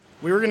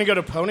We were going to go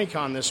to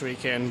PonyCon this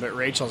weekend, but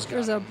Rachel's got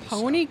There's a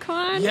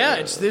PonyCon? Yeah,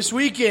 it's this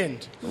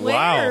weekend.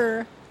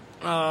 Where?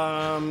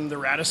 The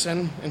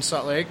Radisson in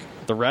Salt Lake.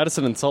 The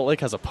Radisson in Salt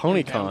Lake has a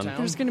PonyCon. Downtown.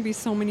 There's going to be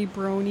so many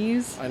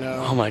bronies. I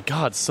know. Oh my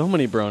god, so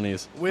many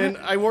bronies. When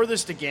I wore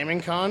this to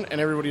Gaming Con, and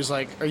everybody's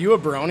like, "Are you a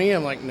brony?"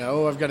 I'm like,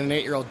 "No, I've got an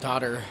 8-year-old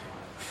daughter."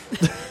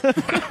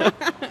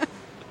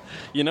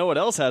 You know what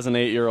else has an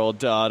 8-year-old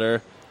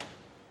daughter?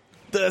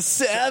 The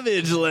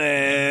Savage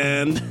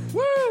Land.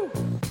 Woo!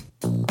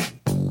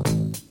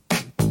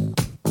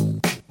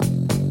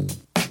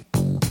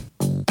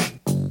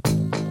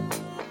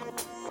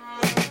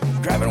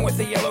 Driving with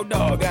a yellow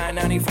dog,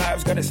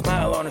 I-95's got a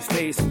smile on his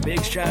face and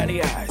big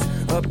shiny eyes.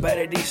 Up at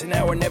a decent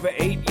hour, never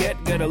ate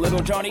yet. Got a little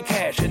Johnny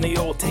Cash in the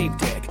old tape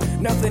deck.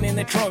 Nothing in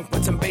the trunk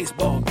but some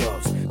baseball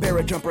gloves. Pair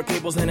of jumper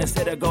cables and a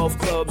set of golf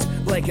clubs.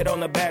 Blanket on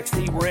the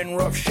backseat, we're in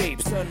rough shape.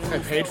 I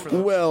paid for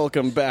that.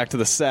 Welcome back to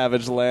the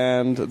Savage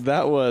Land.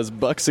 That was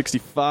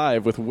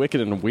Buck65 with Wicked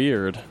and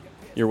Weird.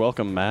 You're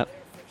welcome, Matt.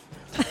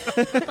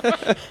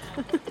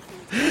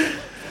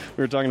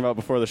 We were talking about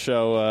before the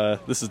show,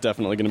 this is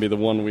definitely going to be the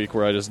one week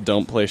where I just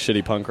don't play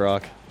shitty punk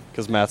rock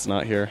because Matt's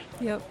not here.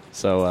 Yep.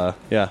 So,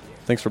 yeah,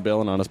 thanks for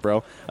bailing on us,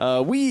 bro.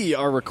 We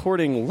are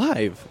recording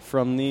live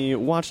from the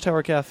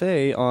Watchtower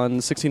Cafe on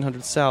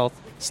 1600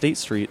 South State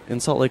Street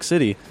in Salt Lake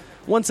City.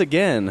 Once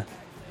again,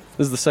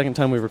 this is the second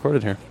time we've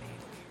recorded here.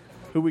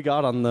 Who we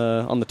got on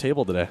the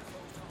table today?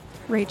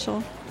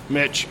 Rachel.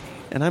 Mitch,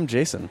 And I'm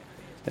Jason.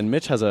 And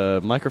Mitch has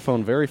a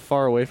microphone very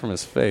far away from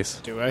his face.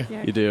 do I?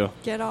 Yeah. You do.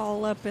 Get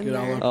all up in Get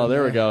all there. up. Oh,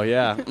 there we go.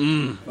 Yeah.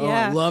 Oh,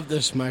 Yeah. I love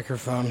this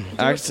microphone.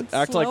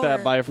 Act like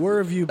that by Where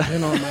have you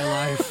been all my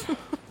life?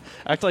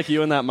 act like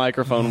you and that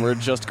microphone were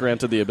just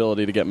granted the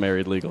ability to get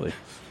married legally.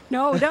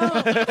 No, no.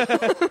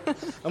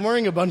 I'm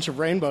wearing a bunch of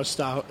rainbow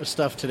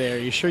stuff today. Are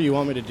you sure you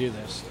want me to do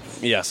this?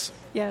 Yes.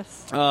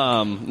 Yes.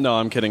 No,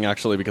 I'm kidding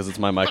actually because it's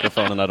my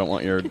microphone and I don't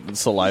want your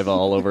saliva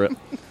all over it.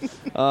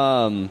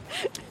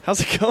 How's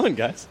it going,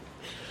 guys?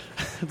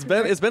 It's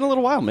been a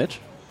little while, Mitch.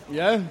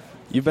 Yeah.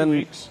 You've been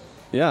weeks.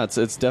 Yeah,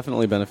 it's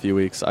definitely been a few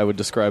weeks. I would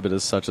describe it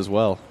as such as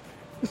well.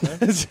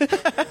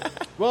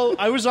 Well,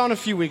 I was on a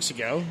few weeks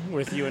ago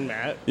with you and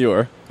Matt, You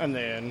were.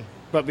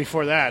 but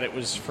before that, it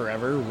was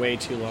forever, way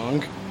too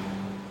long.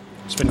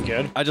 It's been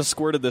good. I just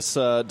squirted this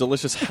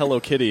delicious Hello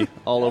Kitty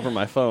all over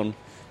my phone.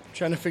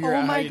 Trying to figure Oh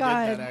out how my you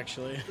God. did that,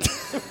 actually.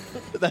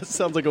 That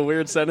sounds like a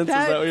weird sentence. Is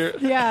that what you're...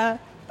 Yeah.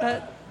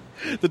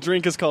 The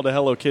drink is called a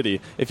Hello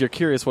Kitty. If you're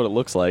curious what it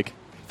looks like,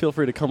 feel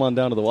free to come on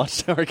down to the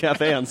Watchtower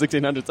Cafe on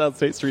 1600 South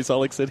State Street,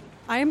 Salt Lake City.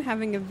 I am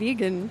having a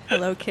vegan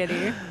Hello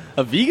Kitty.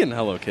 A vegan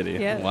Hello Kitty.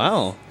 Yes.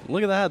 Wow.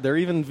 Look at that. They're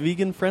even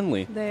vegan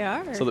friendly. They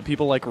are. So that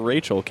people like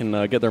Rachel can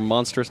get their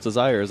monstrous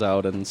desires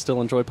out and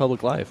still enjoy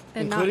public life.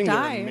 and Including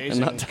not their die.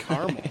 amazing And not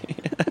caramel.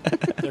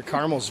 Their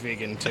caramel's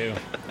vegan, too.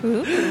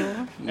 Ooh.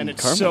 And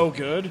it's Caramel. so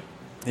good.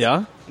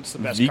 Yeah? It's the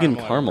best vegan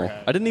caramel I've caramel. ever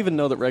had. I didn't even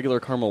know that regular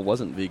caramel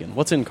wasn't vegan.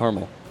 What's in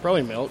caramel?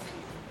 Probably milk.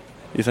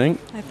 You think?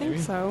 I think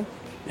so.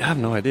 Yeah, I have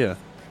no idea.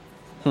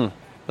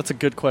 That's a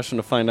good question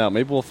to find out.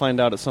 Maybe we'll find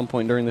out at some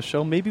point during the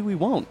show. Maybe we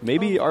won't.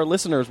 Maybe our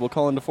listeners will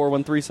call into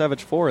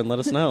 413-SAVAGE-4 and let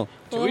us know.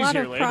 Well, a lot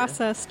easier of later.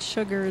 processed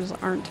sugars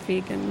aren't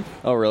vegan.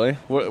 Oh, really?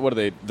 What do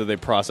they... Do they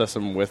process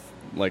them with,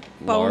 like,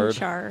 Bone lard?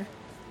 char.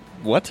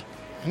 What?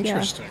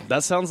 Interesting.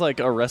 That sounds like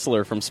a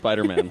wrestler from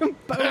Spider-Man.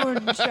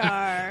 Bone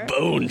char.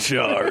 Bone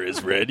char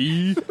is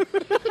ready.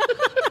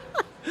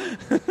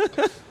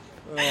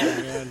 Oh,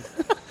 man.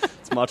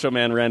 It's Macho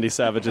Man Randy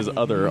Savage's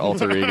other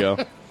alter ego.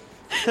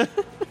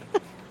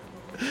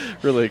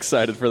 Really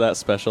excited for that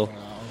special.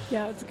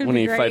 Yeah, it's going to When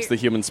be he great. fights the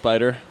human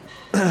spider.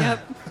 Yep.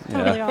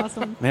 Totally Yeah.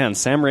 awesome. Man,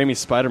 Sam Raimi's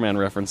Spider-Man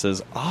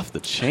references off the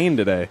chain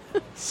today.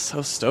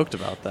 So stoked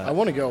about that. I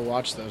want to go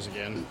watch those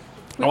again.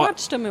 We Oh, I-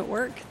 watched them at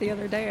work the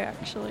other day,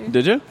 actually.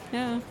 Did you?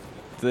 Yeah.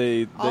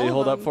 They All of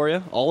hold up them. for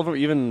you? All of them?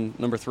 Even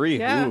number 3?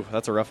 Yeah. Ooh,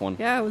 that's a rough one.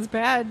 Yeah, it was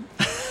bad.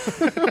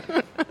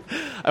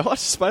 I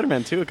watched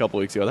Spider-Man 2 a couple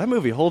weeks ago. That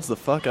movie holds the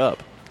fuck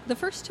up. The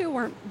first two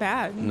weren't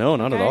bad. No,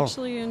 not at all. I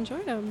actually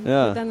enjoyed them.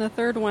 Yeah. But then the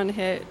third one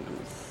hit. and it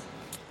was-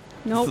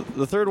 Nope.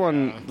 The third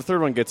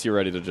one gets you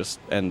ready to just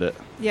end it.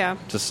 Yeah.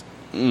 Just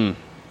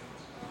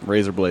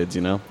razor blades,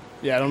 you know?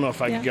 Yeah, I don't know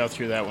if I Yeah. could go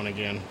through that one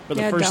again. But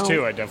Yeah, the first don't.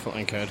 two, I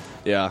definitely could.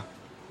 Yeah.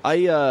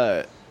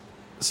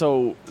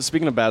 So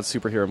speaking of bad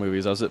superhero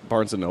movies, I was at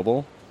Barnes &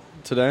 Noble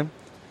today,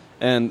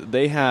 and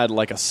they had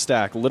like a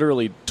stack,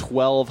 literally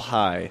 12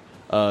 high,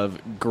 of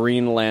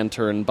Green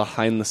Lantern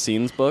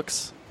behind-the-scenes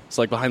books. It's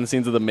like behind the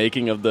scenes of the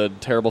making of the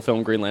terrible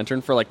film Green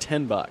Lantern for like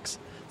 $10.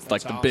 It's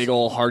like That's the big awesome.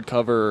 old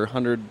hardcover,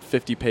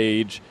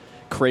 150-page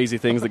crazy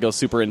things that go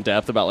super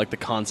in-depth about like the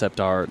concept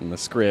art and the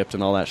script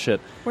and all that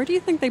shit. Where do you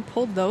think they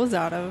pulled those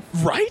out of?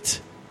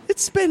 Right?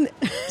 It's been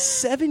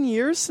 7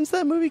 years since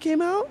that movie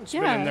came out. It's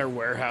Yeah. been in their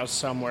warehouse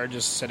somewhere,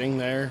 just sitting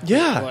there,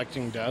 Yeah.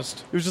 collecting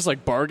dust. It was just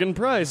like bargain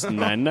price,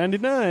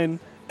 $9.99,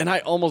 and I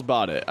almost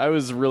bought it. I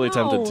was really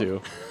tempted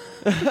to,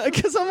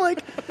 because I'm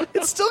like,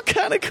 it's still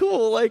kind of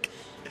cool. Like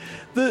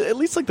at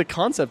least like the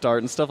concept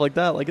art and stuff like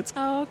that. Like it's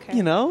Oh, okay.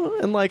 you know,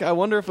 and like I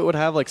wonder if it would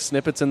have like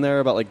snippets in there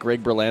about like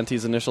Greg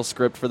Berlanti's initial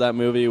script for that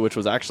movie, which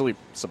was actually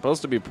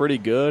supposed to be pretty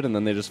good, and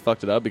then they just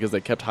fucked it up because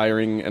they kept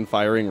hiring and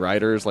firing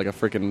writers like a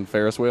freaking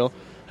Ferris wheel.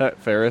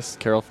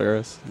 Carol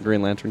Ferris,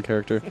 Green Lantern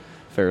character,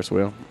 Ferris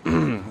wheel.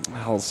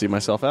 I'll see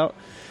myself out.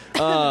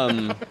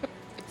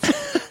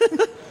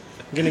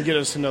 Gonna get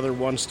us another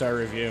 1-star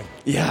review.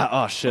 Yeah.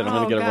 Oh shit! I'm Oh,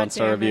 gonna get a God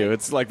 1-star damn review. it.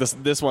 It's like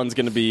this one's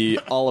gonna be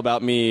all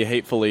about me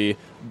hatefully,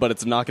 but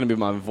it's not gonna be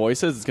my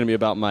voices. It's gonna be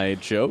about my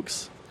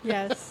jokes.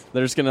 Yes.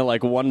 They're just gonna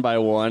like one by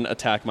one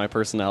attack my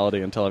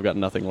personality until I've got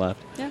nothing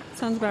left. Yeah,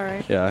 sounds about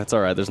right. Yeah, it's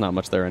all right. There's not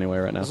much there anyway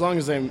right now. As long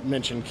as they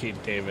mention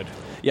Keith David.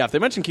 Yeah, if they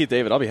mention Keith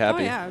David, I'll be happy.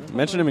 Oh, yeah, totally.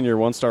 Mention him in your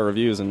 1-star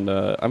reviews, and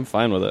I'm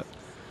fine with it.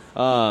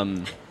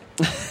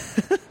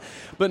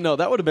 But no,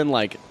 that would have been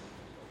like,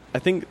 I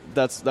think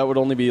that would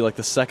only be like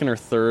the second or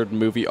third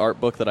movie art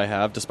book that I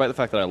have, despite the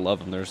fact that I love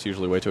them. They're just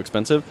usually way too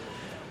expensive.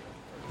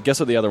 Guess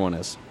what the other one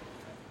is?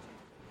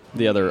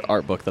 The other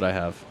art book that I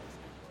have,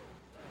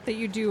 That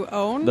you do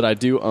own? that I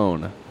do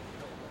own.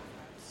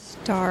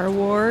 Star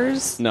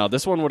Wars? No,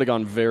 this one would have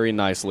gone very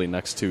nicely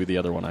next to the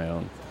other one I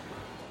own.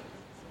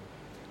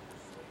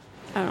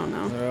 I don't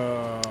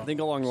know. I think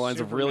along the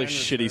lines of Superman really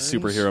shitty Returns?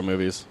 superhero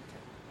movies.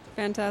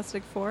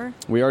 Fantastic Four?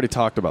 We already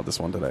talked about this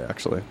one today,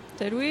 actually.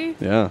 Did we?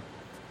 Yeah.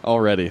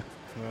 Already.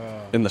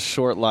 In the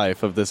short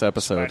life of this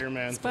episode.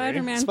 Spider-Man 3.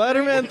 Spider-Man.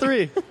 Spider-Man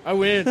 3. I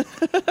win.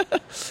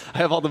 I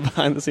have all the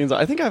behind the scenes.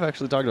 I think I've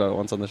actually talked about it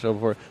once on the show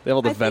before. They have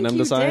all the I think Venom you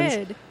designs.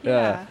 did.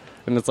 Yeah.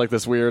 And it's like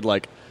this weird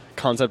like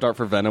concept art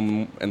for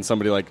Venom, and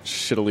somebody like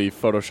shittily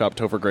photoshopped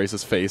Topher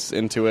Grace's face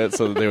into it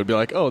so that they would be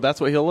like, "Oh,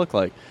 that's what he'll look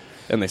like."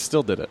 And they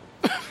still did it.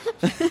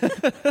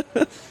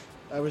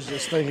 I was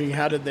just thinking,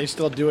 how did they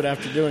still do it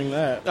after doing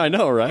that? I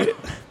know, right?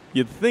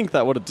 You'd think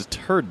that would have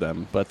deterred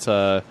them, but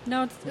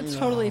No, it's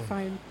totally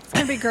fine. It's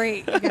going to be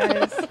great, you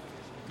guys.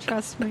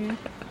 Trust me.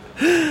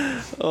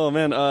 oh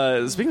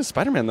man, speaking of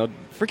Spider-Man though,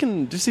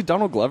 freaking did you see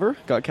Donald Glover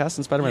got cast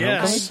in Spider-Man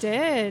Yes. I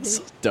Homecoming? did.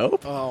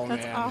 Dope. Oh,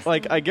 That's man. awesome.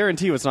 Like I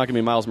guarantee you it's not going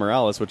to be Miles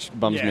Morales, which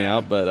bums me Yeah.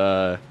 out,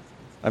 but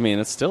I mean,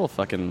 it's still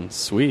fucking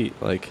sweet.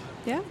 Like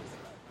Yeah.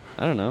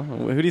 I don't know.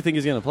 Who do you think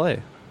he's going to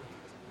play?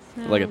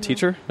 I Like a don't know.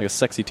 teacher? Like a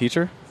sexy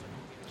teacher?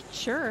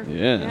 Sure.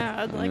 Yeah.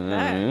 Yeah, I'd like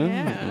that.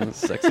 Yeah.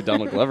 Sexy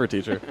Donald Glover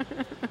teacher.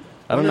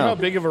 I don't wonder know. how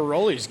big of a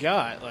role he's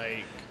got.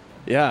 Like,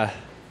 Yeah.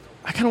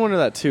 I kind of wonder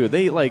that too.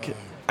 They like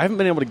I haven't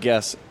been able to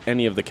guess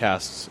any of the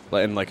casts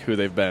and like who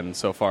they've been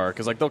so far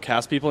cuz like they'll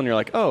cast people and you're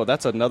like, "Oh,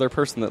 that's another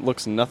person that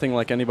looks nothing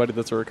like anybody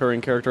that's a recurring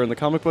character in the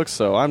comic books,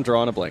 so I'm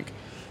drawing a blank."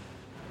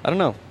 I don't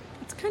know.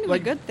 It's kind of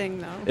Like- a good thing,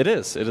 though. It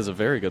is. It is a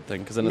very good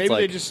thing cuz then maybe it's like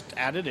they just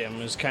added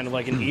him as kind of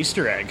like an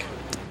Easter egg.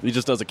 he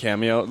just does a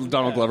cameo.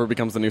 Donald Yeah. Glover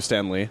becomes the new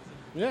Stan Lee.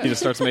 Yeah. He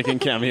just starts making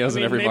cameos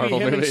in every maybe Marvel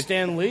him movie. and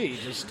Stan Lee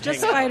just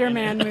Just hang out.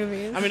 Spider-Man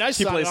movies. I mean, I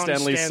saw plays it on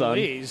Stan Lee's son.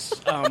 Lee's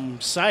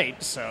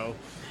site, so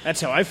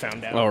that's how I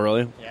found out. Oh,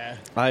 really? Yeah.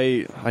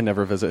 I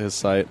never visit his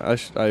site.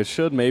 I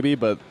should maybe,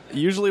 but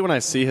usually when I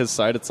see his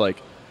site, it's like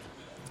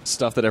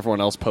stuff that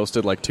everyone else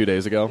posted like 2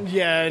 days ago.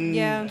 Yeah, and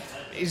Yeah.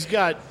 he's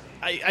got.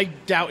 I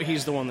doubt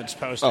he's the one that's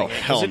posting Oh, it. 'cause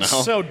hell it's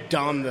no. so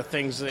dumb, the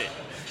things that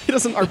He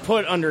doesn't. are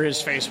put under his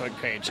Facebook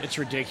page. It's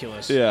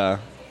ridiculous. Yeah.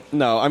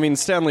 No, I mean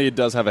Stanley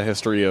does have a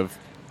history of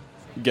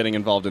getting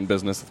involved in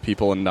business with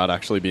people and not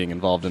actually being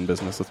involved in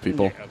business with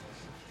people. Yeah.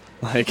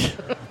 Like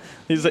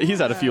he's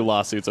had a few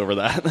lawsuits over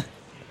that.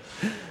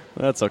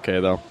 That's okay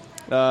though.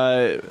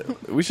 I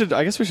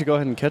guess we should go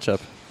ahead and catch up.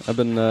 I've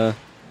been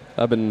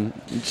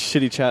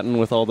shitty chatting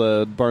with all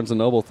the Barnes and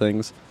Noble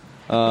things.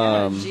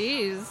 Yeah,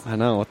 jeez. I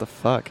know, what the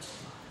fuck.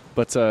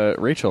 But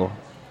Rachel,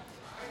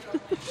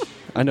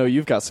 I know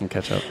you've got some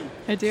catch up.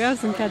 I do have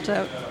some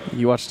catch-up.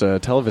 You watched a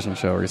television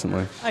show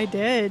recently. I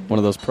did. One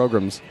of those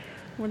programs.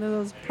 One of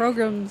those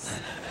programs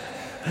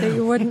that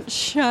you wouldn't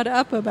shut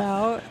up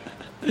about.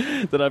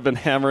 That I've been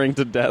hammering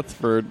to death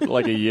for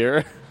like a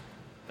year.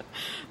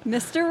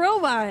 Mr.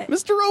 Robot.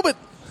 Mr. Robot!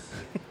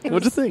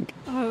 What'd you think?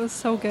 Oh, it was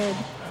so good.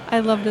 I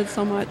loved it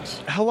so much.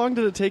 How long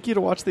did it take you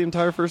to watch the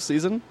entire first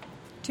season?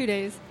 2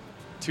 days.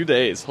 2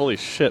 days. Holy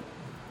shit.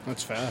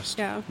 That's fast.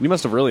 Yeah, You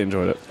must have really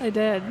enjoyed it. I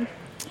did.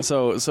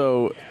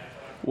 So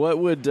what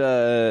would,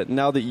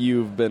 now that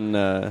you've been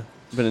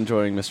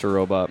enjoying Mr.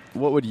 Robot,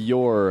 what would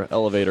your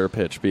elevator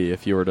pitch be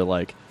if you were to,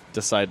 like,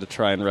 decide to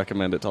try and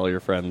recommend it to all your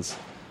friends?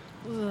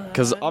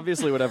 Because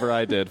obviously whatever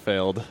I did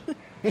failed.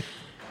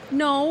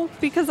 No,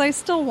 because I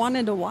still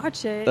wanted to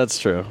watch it. That's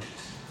true.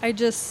 I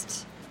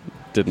just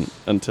Didn't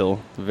until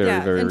very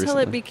until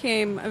recently. it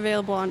became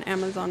available on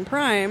Amazon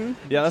Prime.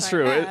 Yeah, that's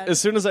which true. I had. As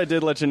soon as I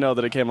did let you know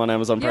that it came on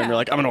Amazon Prime, Yeah. you're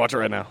like, I'm going to watch it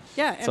right now.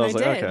 Yeah, and So I was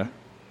like, did. okay.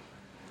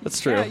 That's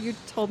true. Yeah, you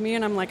told me,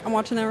 and I'm like, I'm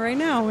watching that right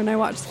now. And I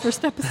watched the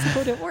first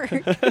episode at work.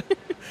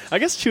 I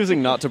guess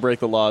choosing not to break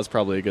the law is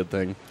probably a good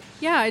thing.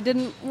 Yeah, I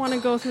didn't want to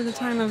go through the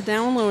time of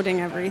downloading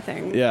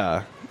everything.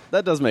 Yeah,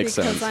 that does make because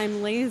sense.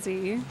 I'm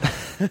lazy.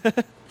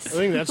 I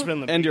think that's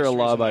been the And you're a biggest reason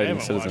law-abiding I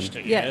haven't citizen. watched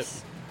it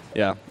Yes.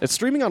 Yeah, it's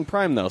streaming on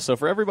Prime though. So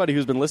for everybody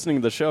who's been listening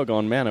to the show,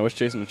 going, man, I wish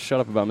Jason would shut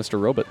up about Mr.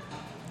 Robot.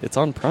 It's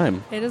on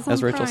Prime. It is on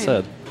as Rachel Prime.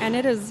 said. And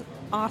it is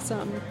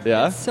awesome.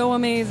 Yeah? It's so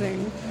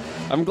amazing.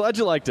 I'm glad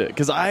you liked it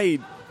because I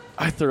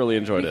thoroughly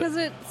enjoyed Because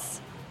it.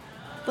 it's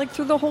like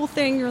through the whole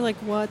thing, you're like,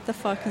 what the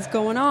fuck is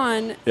going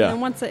on? Yeah. And then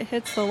once it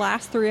hits the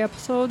last 3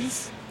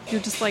 episodes,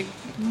 you're just like,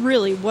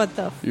 really, what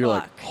the fuck? You're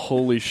like,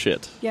 holy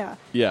shit. yeah.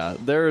 Yeah,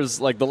 there's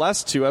like the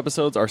last 2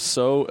 episodes are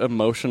so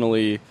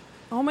emotionally.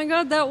 Oh my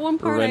god, that one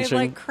part Wrenching.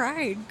 I like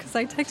cried because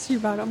I texted you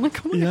about it. I'm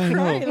like, I'm gonna Yeah, I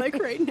cry know. like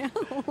right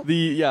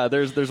now.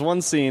 There's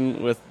one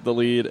scene with the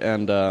lead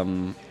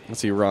and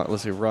his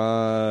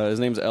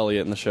name's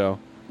Elliot in the show.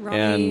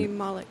 Rami and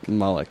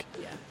Malek.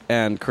 Yeah.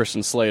 And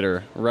Christian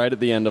Slater right at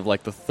the end of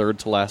like the 3rd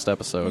to last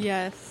episode.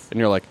 Yes. And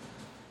you're like,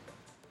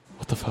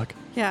 what the fuck?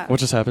 Yeah. What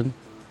just happened?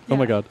 Oh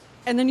my Yeah. god.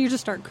 And then you just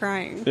start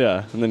crying.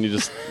 Yeah, and then you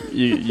just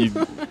you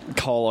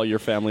call all your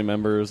family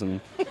members and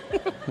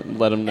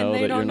let them know And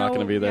they that don't you're not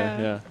going to know- be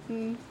there. Yeah.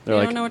 Mm. They're They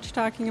like, don't know what you're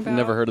talking about.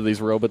 Never heard of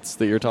these robots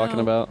that you're talking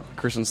No. about?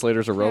 Christian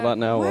Slater's a robot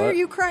now? Why what? are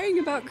you crying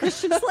about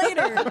Christian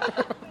Slater?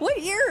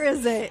 What year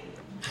is it?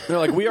 They're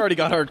like, we already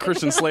got our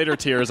Christian Slater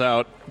tears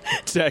out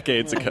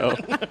decades ago.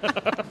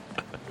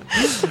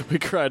 We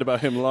cried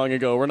about him long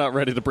ago. We're not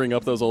ready to bring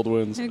up those old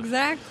wounds.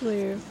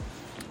 Exactly.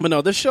 But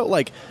no, this show,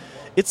 like,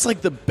 it's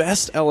like the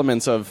best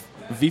elements of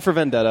V for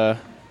Vendetta,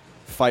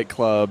 Fight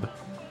Club,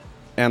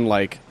 and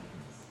like,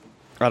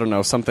 I don't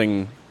know,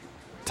 something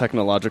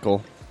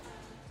technological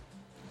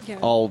Yeah.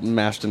 all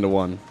mashed into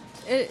one.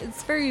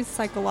 It's very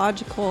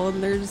psychological,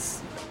 and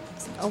there's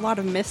a lot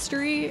of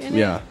mystery in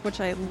Yeah. it, which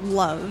I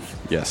love.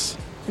 Yes.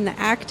 And the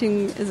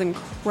acting is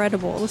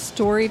incredible. The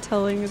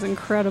storytelling is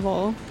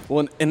incredible.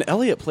 Well, and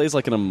Elliot plays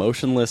like an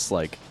emotionless,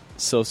 like,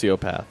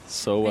 sociopath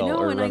so well, I know,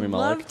 or and Rami I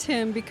Malek. loved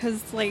him because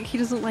like he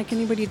doesn't like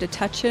anybody to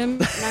touch him,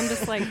 and I'm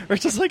just like, Or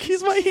just like,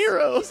 he's my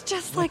hero.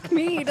 just like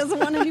me. He doesn't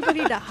want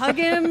anybody to hug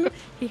him.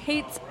 He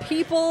hates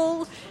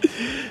people.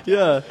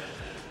 Yeah.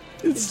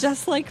 It's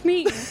just like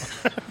me.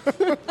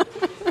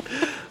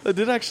 It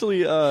did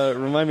actually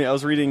remind me, I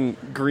was reading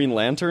Green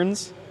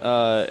Lanterns,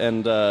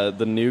 and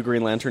the new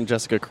Green Lantern,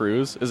 Jessica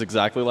Cruz, is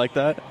exactly like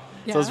that.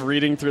 So I was Yeah?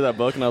 reading through that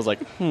book, and I was like,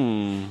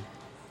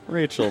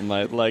 Rachel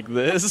might like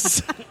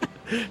this.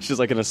 She's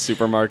like in a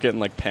supermarket and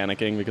like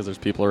panicking because there's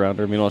people around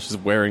her. Meanwhile, she's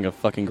wearing a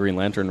fucking Green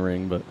Lantern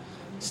ring, but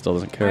still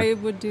doesn't care. I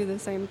would do the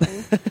same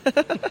thing.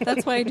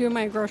 That's why I do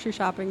my grocery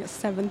shopping at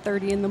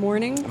 7:30 in the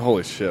morning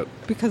Holy shit.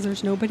 because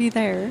there's nobody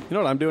there You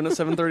know what I'm doing at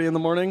 7:30 in the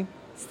morning?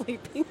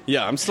 sleeping.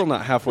 Yeah, I'm still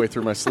not halfway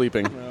through my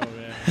sleeping. Oh,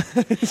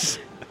 man.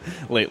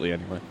 Lately,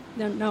 anyway.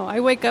 No, I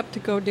wake up to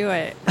go do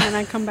it, and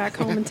I come back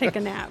home and take a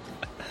nap.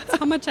 That's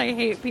how much I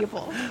hate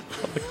people.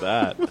 Like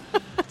that.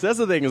 So that's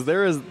the thing, is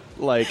there is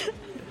like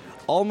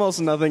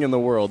almost nothing in the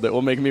world that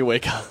will make me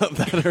wake up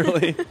that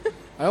early.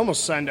 I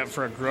almost signed up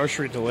for a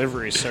grocery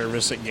delivery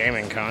service at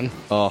Gaming Con.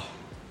 Oh,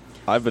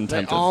 I've been They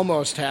tempted.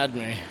 almost had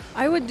me.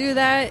 I would do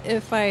that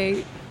if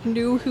I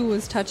knew who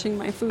was touching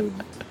my food.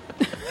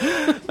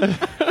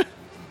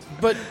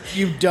 But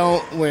you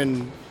don't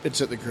when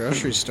it's at the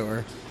grocery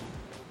store.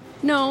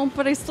 No,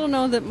 but I still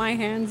know that my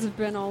hands have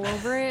been all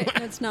over it.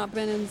 And it's not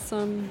been in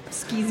some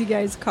skeezy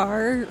guy's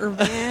car or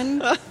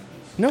van.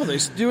 No, they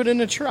do it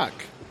in a truck.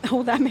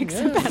 Oh, that makes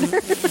it better.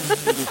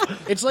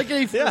 It's like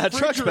a Yeah, a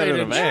truck's better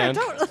than a refrigerated van.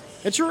 truck. Totally.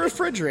 It's a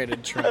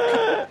refrigerated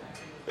truck.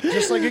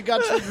 Just like it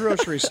got to the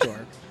grocery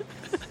store.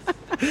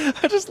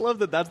 I just love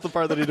that that's the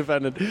part that he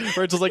defended.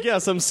 Where it's just like, yeah,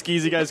 some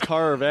skeezy guy's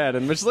car or van.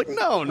 And Mitch is like,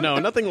 no,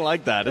 nothing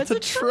like that. It's a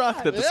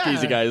truck that the Yeah.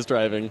 skeezy guy is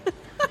driving.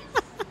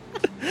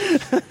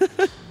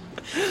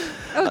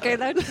 Okay,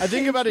 that I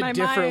think about it my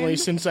differently mind.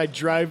 since I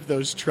drive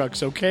those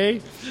trucks,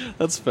 okay?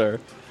 That's fair.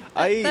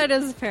 That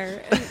is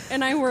fair.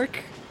 And I work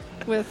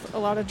with a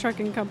lot of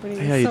trucking companies.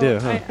 Yeah, you so do,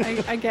 huh?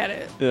 I get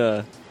it.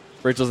 Yeah.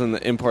 Rachel's in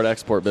the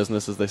import-export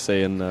business, as they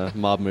say in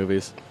mob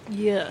movies.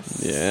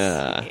 Yes.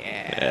 Yeah.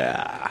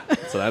 Yeah.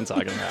 That's what I'm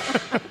talking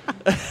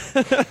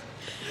about.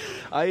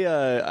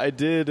 I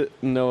did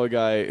know a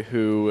guy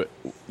who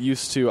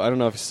used to, I don't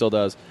know if he still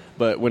does,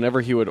 but whenever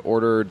he would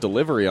order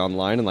delivery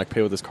online and like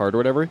pay with his card or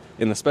whatever,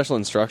 in the special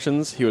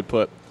instructions, he would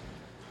put,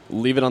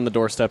 leave it on the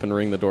doorstep and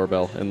ring the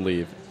doorbell and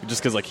leave.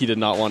 Just because like he did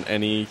not want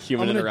any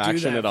human I'm gonna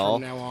interaction do that at all.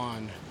 from now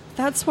on.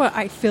 That's what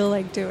I feel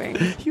like doing.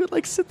 He would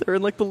like sit there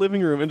in like the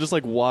living room and just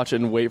like watch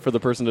and wait for the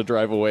person to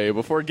drive away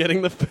before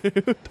getting the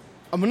food.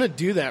 I'm gonna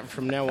do that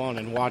from now on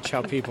and watch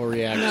how people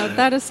react. No, to it.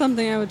 that is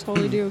something I would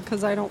totally do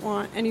because I don't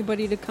want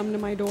anybody to come to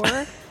my door.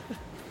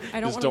 I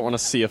Just don't want to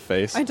see a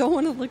face. I don't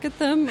want to look at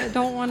them. I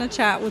don't want to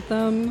chat with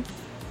them.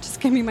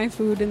 Just give me my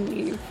food and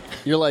leave.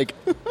 You're like,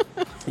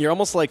 you're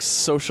almost like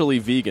socially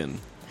vegan.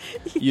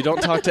 You don't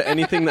talk to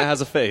anything that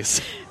has a face.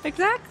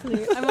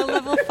 Exactly. I'm a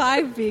level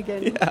 5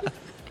 vegan.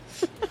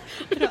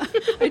 Yeah.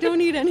 I don't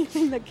need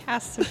anything that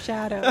casts a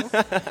shadow.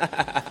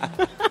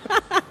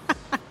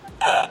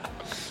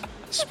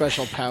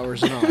 Special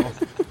powers and all.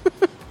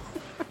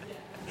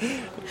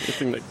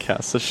 Anything that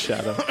casts a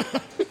shadow.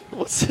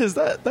 What's is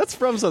that? That's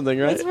from something,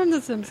 right? It's from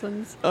The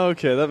Simpsons.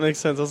 Okay, that makes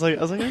sense. I was like,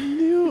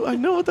 I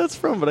know what that's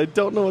from, but I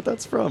don't know what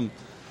that's from.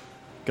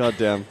 God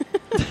damn.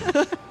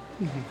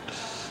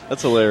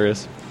 That's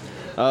hilarious.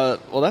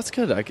 Well, that's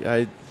good.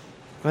 I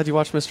glad you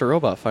watched Mr.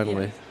 Robot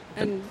finally.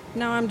 Yeah. And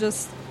now I'm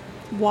just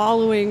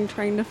wallowing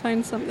trying to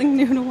find something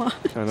new to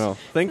watch. I know.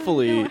 I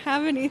Thankfully, don't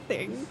have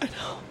anything.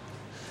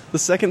 the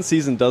second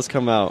season does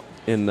come out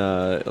in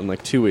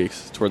like 2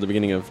 weeks, toward the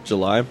beginning of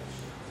July.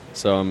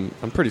 So I'm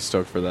pretty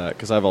stoked for that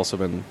because I've also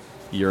been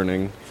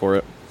yearning for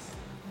it.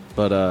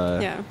 But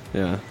Yeah.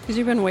 yeah. Because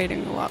you've been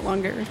waiting a lot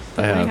longer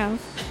than I I have.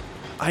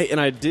 have.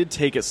 I did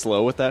take it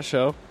slow with that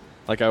show.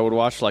 Like I would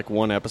watch like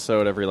one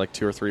episode every like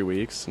 2 or 3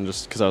 weeks, and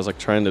just because I was like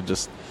trying to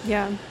just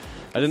Yeah.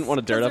 I didn't want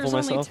to daredevil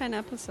There's only myself. 10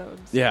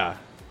 episodes. Yeah,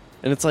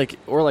 and it's like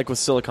or like with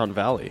Silicon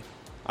Valley,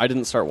 I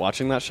didn't start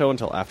watching that show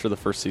until after the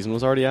first season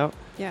was already out.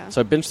 Yeah.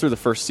 So I binged through the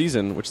first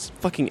season, which is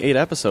fucking 8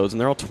 episodes, and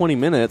they're all 20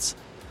 minutes. So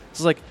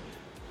it's like,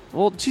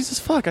 well, Jesus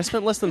fuck, I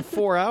spent less than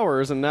 4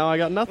 hours, and now I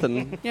got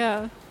nothing.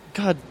 Yeah.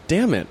 God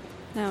damn it.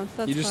 No,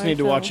 that's You just how I need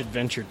to feel. watch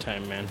Adventure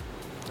Time, man.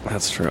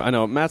 That's true. I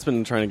know. Matt's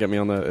been trying to get me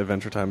on the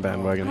Adventure Time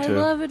bandwagon, I too.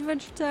 love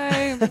Adventure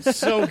Time.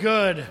 So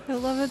good. I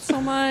love it so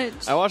much.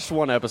 I watched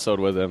one episode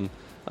with him.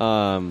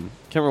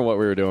 Can't remember what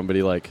we were doing, but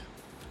he, like,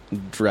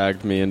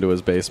 dragged me into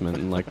his basement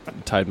and, like,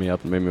 tied me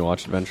up and made me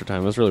watch Adventure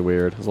Time. It was really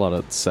weird. There's a lot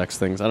of sex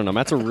things. I don't know.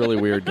 Matt's a really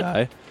weird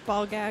guy.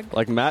 Ball gag.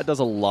 Like, Matt does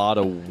a lot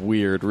of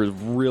weird,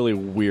 really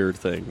weird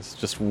things.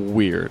 Just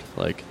weird.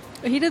 Like...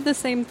 He did the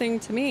same thing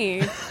to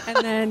me, and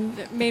then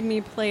made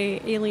me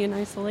play Alien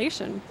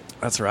Isolation,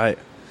 That's right.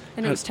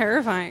 and it was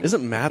terrifying.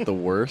 Isn't Matt the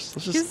worst?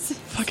 Let's just He's-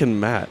 fucking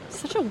Matt.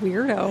 Such a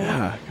weirdo.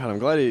 Yeah, God, I'm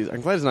glad he's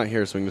not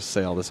here, so we can just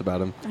say all this about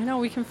him. I know,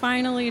 we can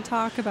finally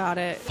talk about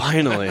it.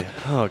 Finally,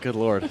 oh good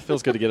lord, it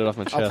feels good to get it off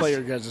my chest. I'll play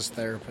your guys'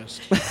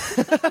 therapist.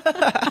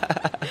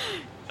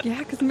 Yeah,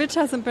 because Mitch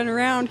hasn't been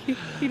around.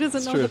 He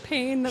doesn't know true. the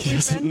pain that He we've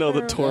doesn't been know the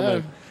through.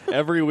 torment.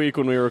 Every week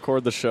when we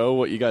record the show,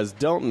 what you guys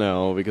don't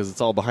know, because it's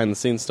all behind the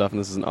scenes stuff, and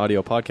this is an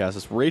audio podcast,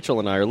 is Rachel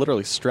and I are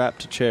literally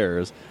strapped to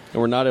chairs, and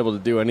we're not able to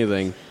do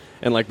anything.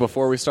 And like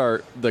before we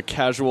start the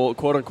casual,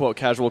 quote unquote,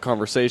 casual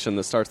conversation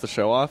that starts the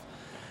show off,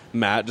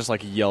 Matt just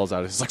like yells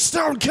out, he's like,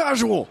 "Sound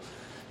casual!"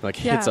 Like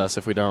hits Yeah. us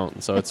if we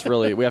don't. So it's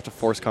really we have to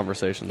force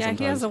conversations. Yeah, sometimes.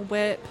 he has a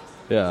whip.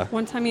 Yeah.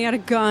 One time he had a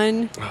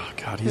gun. Oh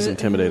God, he's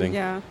intimidating.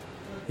 Yeah.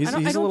 He's I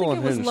don't a little think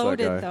it was unhinged.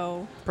 loaded, that guy.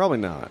 though. Probably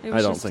not. It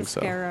was I don't just think to so.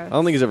 scare us. I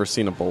don't think he's ever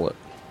seen a bullet.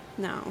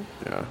 No.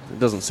 Yeah, it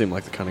doesn't seem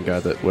like the kind of guy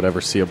that would ever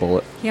see a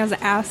bullet. He has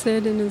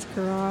acid in his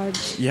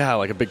garage. Yeah,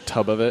 like a big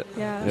tub of it.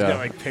 Yeah. He's Yeah. got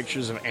like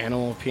pictures of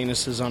animal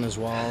penises on his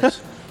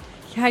walls.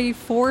 Yeah, he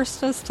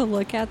forced us to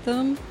look at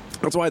them.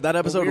 That's why that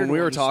episode weird when we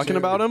were ones, talking too.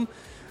 about him,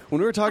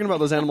 when we were talking about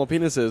those animal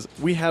penises,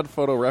 we had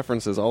photo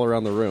references all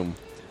around the room.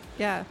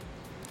 Yeah.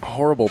 A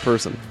horrible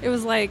person. It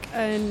was like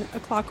A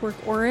Clockwork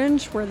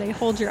Orange where they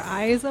hold your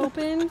eyes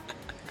open.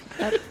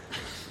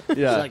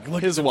 Yeah, like,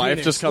 look his at the wife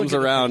penis, just comes look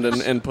at the around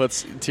and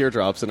puts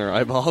teardrops in her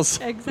eyeballs.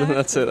 Exactly.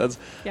 That's it. That's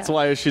Yeah.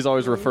 why she's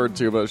always referred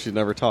to, but she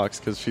never talks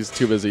because she's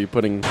too busy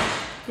putting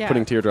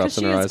teardrops 'Cause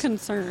in her she is eyes.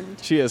 concerned.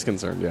 She is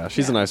concerned. Yeah,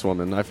 she's a Yeah. nice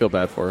woman. I feel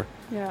bad for her.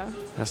 Yeah.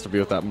 Has to be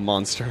with that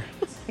monster.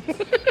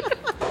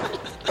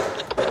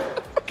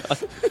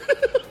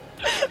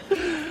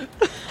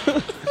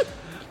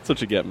 That's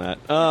what you get, Matt.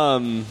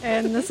 And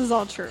this is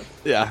all true.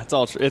 Yeah, it's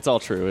all it's all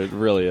true. It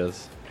really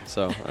is.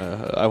 So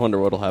I wonder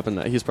what'll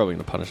happen. He's probably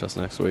going to punish us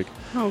next week.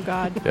 Oh,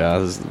 God. Yeah,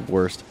 this is the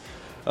worst.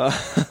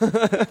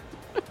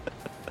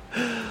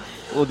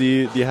 Well, do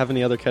you have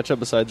any other catch up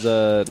besides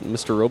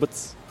Mr.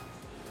 Robots?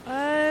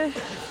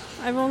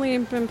 I've only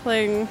been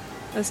playing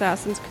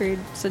Assassin's Creed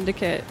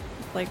Syndicate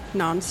like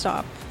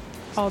nonstop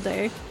all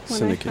day. When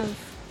Syndicate. I have,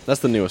 That's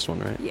the newest one,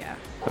 right? yeah.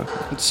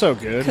 It's so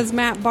good. Because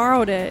Matt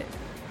borrowed it,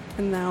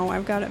 and now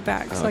I've got it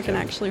back, so I can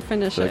Okay. actually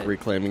finish So, like it.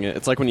 reclaiming it.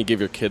 It's like when you give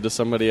your kid to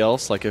somebody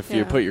else. Like if you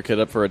Yeah. put your kid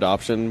up for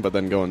adoption, but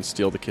then go and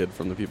steal the kid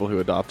from the people who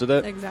adopted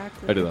it.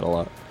 Exactly. I do that a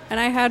lot. And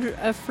I had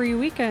a free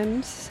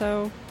weekend,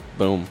 so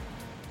Boom.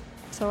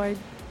 I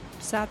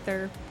sat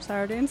there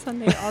Saturday and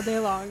Sunday all day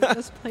long and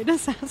just played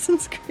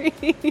Assassin's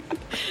Creed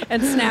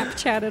and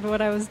Snapchatted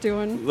what I was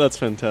doing. That's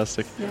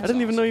fantastic. Yeah. I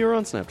didn't even know you were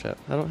on Snapchat.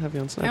 I don't have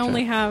you on Snapchat. I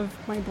only have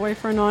my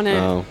boyfriend on it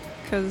Oh.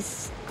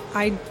 because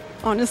I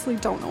honestly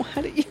don't know how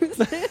to use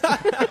it.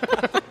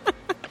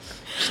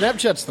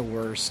 Snapchat's the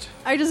worst.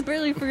 I just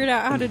barely figured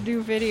out how to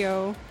do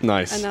video,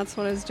 Nice. and that's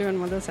what I was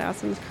doing with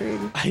Assassin's Creed.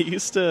 I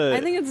used to.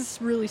 I think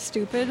it's really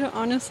stupid,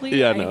 honestly.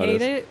 Yeah, I no, it hate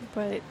is. it,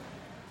 but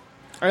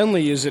I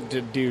only use it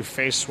to do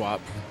face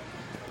swap.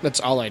 That's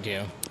all I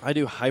do. I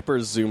do hyper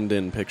zoomed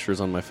in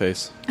pictures on my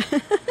face.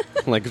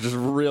 Like just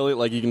really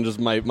like you can just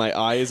my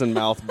eyes and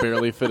mouth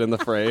barely fit in the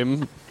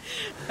frame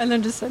and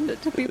then just send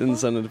it to people. and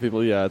send it to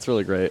people. Yeah, it's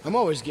really great. I'm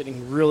always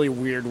getting really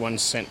weird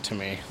ones sent to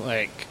me.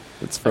 Like,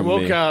 It's I from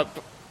woke me.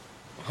 up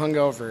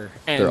hungover,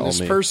 and They're all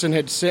this me. person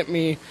had sent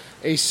me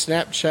a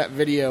Snapchat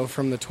video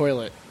from the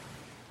toilet.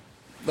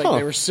 Like, Huh.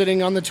 they were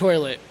sitting on the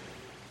toilet,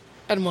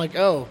 and I'm like,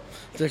 oh,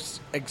 that's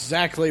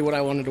exactly what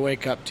I wanted to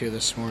wake up to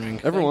this morning.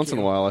 Every Thank once in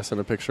you. a while, I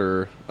send a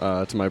picture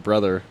to my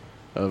brother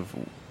of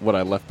what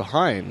I left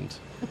behind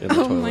in the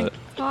Oh my toilet.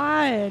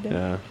 god.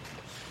 Yeah,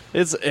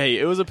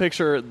 it was a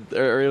picture,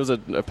 or it was a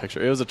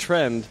picture. It was a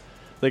trend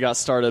They got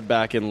started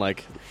back in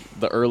like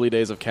the early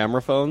days of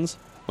camera phones.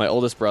 My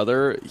oldest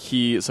brother,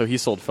 he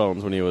sold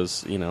phones when he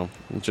was,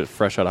 just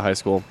fresh out of high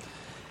school.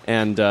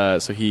 And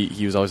so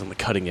he was always on the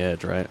cutting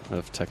edge, right,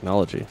 of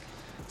technology.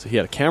 So he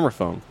had a camera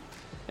phone.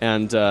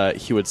 And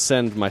he would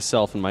send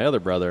myself and my other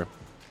brother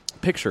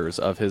pictures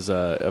of his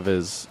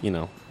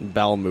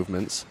bowel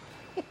movements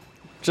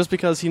just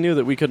because he knew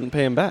that we couldn't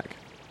pay him back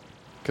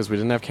because we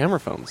didn't have camera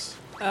phones.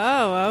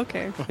 Oh,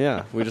 okay.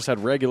 Yeah, we just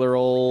had regular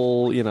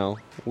old,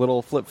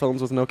 little flip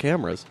phones with no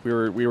cameras. We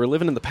were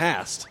living in the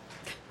past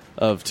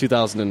of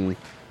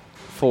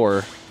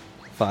 2004,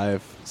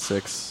 5,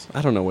 6.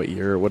 I don't know what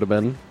year it would have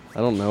been. I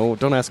don't know.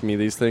 Don't ask me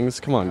these things.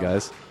 Come on,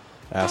 guys.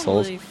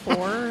 Assholes.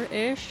 Probably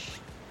 4-ish,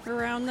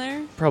 around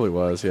there. Probably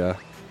was, yeah.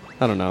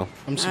 I don't know.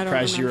 I'm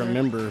surprised you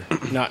remember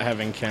not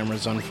having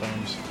cameras on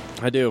phones.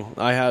 I do.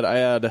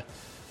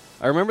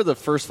 I remember the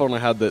first phone I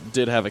had that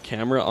did have a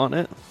camera on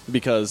it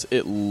because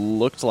it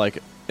looked like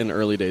an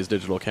early days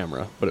digital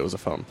camera, but it was a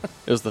phone.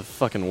 It was the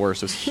fucking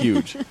worst. It was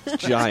huge. It was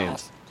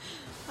giant.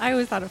 I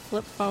always had a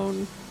flip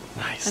phone.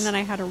 Nice. And then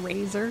I had a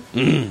Razor,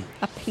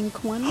 a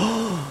pink one.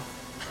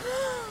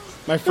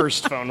 My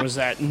first phone was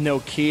that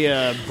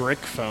Nokia brick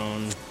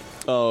phone.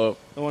 Oh,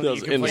 The one those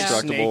that you could play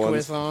indestructible Snake ones.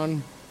 with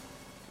on.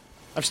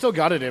 I've still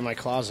got it in my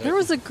closet. There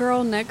was a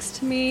girl next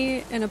to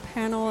me in a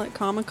panel at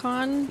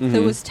Comic-Con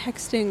that was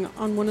texting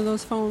on one of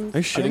those phones. Are you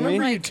I shitting me?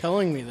 remember you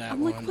telling me that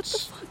I'm once. like, what the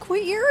fuck?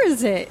 What year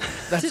is it?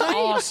 That's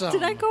awesome.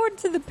 Did I go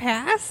into the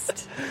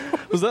past?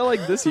 Was that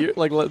like this year?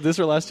 Like this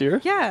or last year?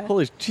 Yeah.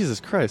 Holy Jesus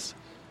Christ.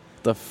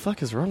 The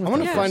fuck is wrong with I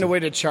want to that find a person? way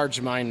to charge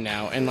mine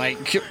now and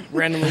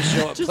randomly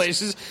show up Just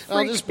places. I'll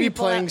freak just be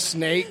people playing out.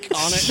 Snake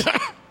on it.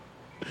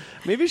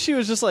 Maybe she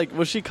was just like,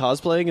 was she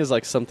cosplaying as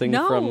like something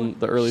No. from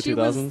the early she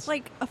 2000s? was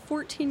like a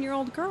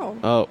 14-year-old girl.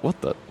 Oh,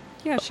 what the?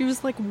 Yeah, she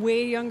was like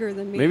way younger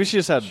than me. Maybe she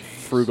just had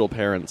frugal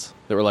parents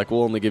that were like,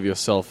 we'll only give you a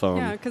cell phone.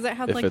 Yeah, because it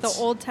had if like the it's-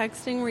 old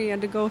texting where you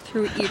had to go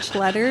through each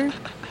letter.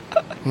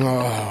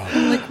 Oh.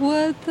 I'm like,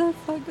 what the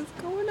fuck is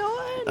going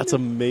on? That's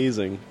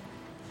amazing.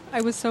 I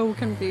was so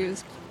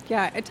confused.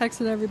 Yeah, I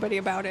texted everybody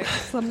about it.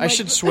 'cause I'm I like,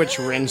 should switch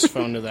Rin's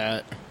phone to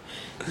that.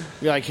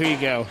 Be like, here you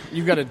go.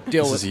 You've got to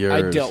deal This with. is yours.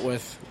 I dealt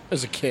with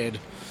as a kid.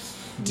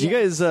 Do you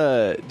guys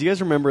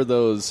remember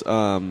those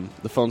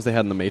the phones they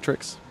had in the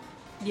Matrix?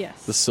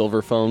 Yes. The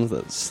silver phones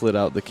that slid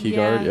out the key yeah,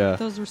 guard? Yeah.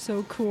 those were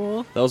so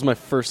cool. That was my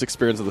first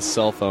experience with a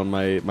cell phone.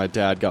 My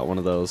dad got one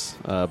of those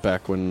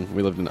back when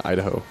we lived in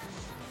Idaho.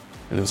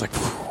 And it was like,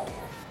 whew,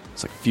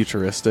 it's like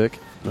futuristic.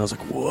 And I was like,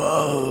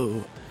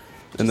 whoa.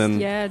 And then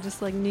Yeah,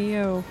 just like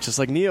Neo. just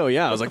like Neo,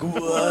 yeah. I was like,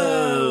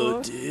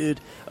 whoa, dude.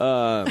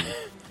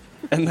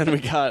 And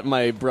then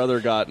my brother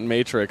got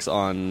Matrix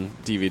on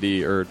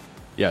DVD,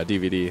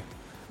 DVD.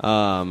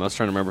 I was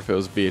trying to remember if it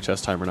was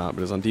VHS time or not,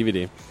 but it was on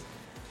DVD.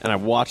 And I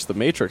watched The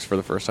Matrix for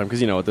the first time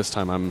because at this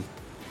time I'm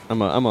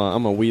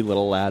a wee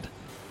little lad.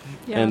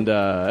 Yeah. And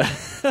so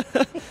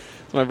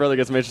my brother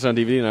gets Matrix on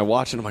DVD, and I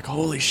watch it. And I'm like,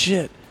 holy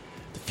shit!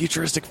 The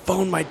futuristic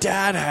phone my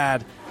dad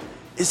had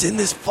is in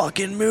this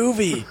fucking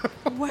movie.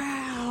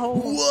 Wow.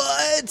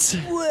 What?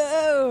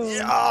 Whoa.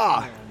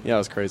 Yeah, it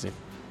was crazy.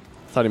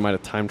 Thought he might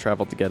have time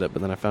traveled to get it,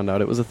 but then I found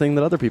out it was a thing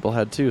that other people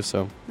had too.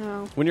 So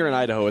No. when you're in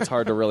Idaho, it's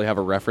hard to really have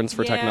a reference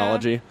for Yeah,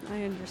 technology.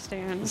 I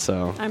understand.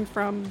 So I'm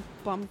from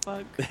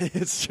bumfuck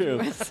it's true.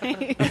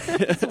 USA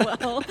as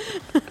well.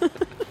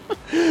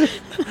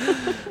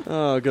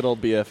 Oh, good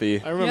old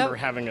BFE. I remember Yep.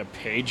 having a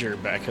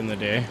pager back in the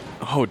day.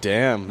 Oh,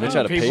 damn. Mitch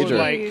had a People would pager.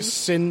 like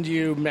send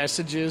you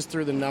messages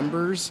through the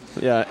numbers.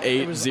 Yeah,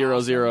 was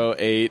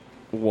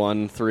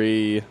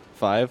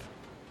 8008135.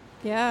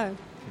 Yeah.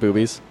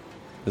 Boobies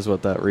is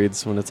what that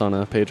reads when it's on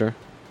a pager.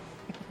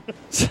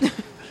 It's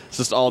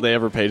just all they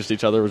ever paged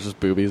each other was just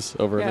boobies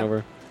over and Yeah.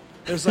 over.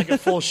 There's like a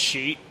full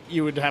sheet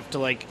you would have to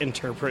like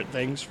interpret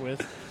things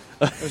with.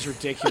 It was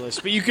ridiculous.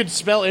 But you could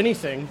spell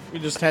anything. You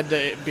just had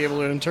to be able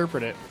to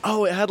interpret it.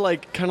 Oh, it had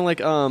like kind of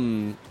like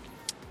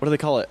what do they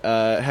call it?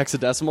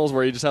 Hexadecimals,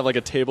 where you just have like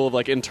a table of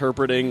like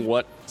interpreting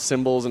what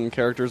symbols and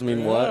characters mean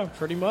Yeah, what.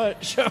 pretty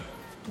much.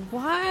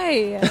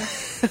 Why?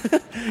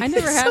 I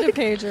never had a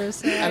pager,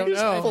 so I don't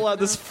know. Pull out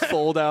this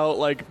fold out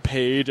like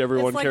page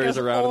everyone It's like carries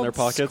an around in their old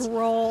pockets.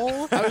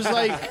 Scroll. I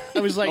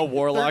was like A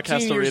warlock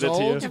has 13 to read years it to you.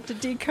 old. You have to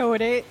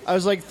decode it. I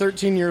was like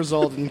 13 years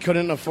old and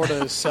couldn't afford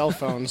a cell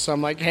phone, so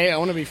I'm like, hey, I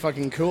want to be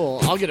fucking cool.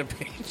 I'll get a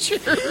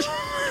pager.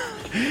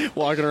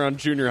 Walking around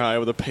junior high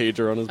with a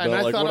pager on his And belt,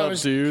 I like, thought what I up,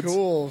 was dudes?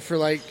 cool for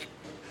like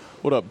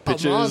What up, a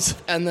bitches?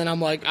 month, and then I'm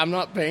like, I'm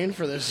not paying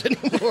for this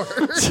anymore.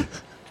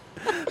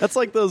 That's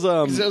like those.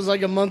 'Cause it was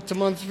like a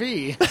month-to-month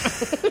fee.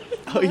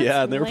 Oh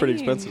yeah, and they were pretty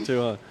lame. expensive too,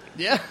 huh?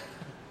 Yeah.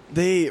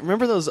 They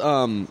remember those.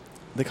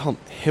 They call them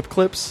hip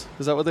clips.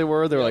 Is that what they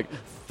were? They were like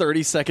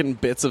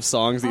 30-second bits of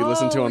songs that you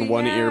listen to on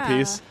one yeah.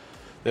 earpiece.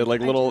 They had like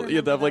I little. do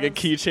You'd have like a remember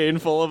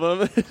keychain full of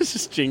them, it's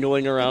just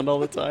jingling around all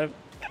the time.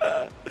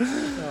 Oh,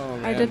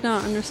 man. I did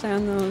not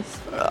understand those.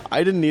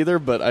 I didn't either,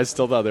 but I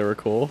still thought they were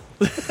cool.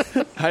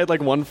 I had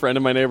like one friend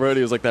in my neighborhood.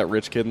 He was like that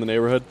rich kid in the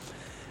neighborhood,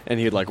 and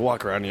he'd like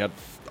walk around. And he had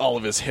all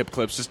of his hip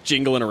clips just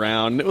jingling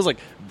around. And it was like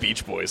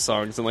Beach Boys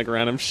songs and like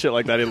random shit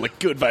like that. He had like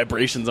good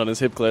vibrations on his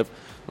hip clip.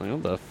 I'm like,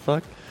 what the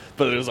fuck?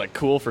 But it was like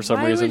cool for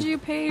some Why reason. would you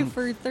pay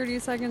for 30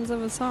 seconds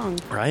of a song?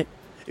 Right?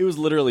 It was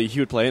literally, he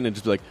would play it and it'd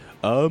just be like,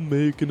 I'm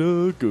making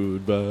a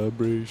good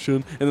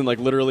vibration. And then like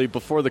literally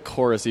before the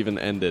chorus even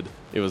ended,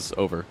 it was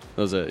over.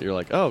 That was it. You're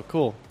like, oh,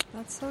 cool.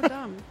 That's so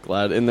dumb.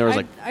 Glad. And there was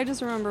I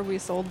just remember we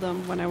sold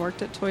them when I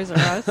worked at Toys R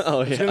Us. oh I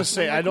was yeah. gonna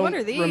say I'm like, I what don't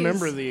are these?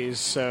 remember these,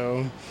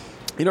 so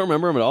You don't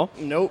remember them at all?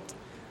 nope.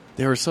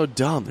 They were so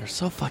dumb. They're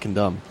so fucking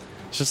dumb.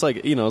 It's just like,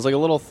 it was like a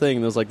little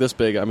thing that was like this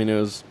big. I mean, it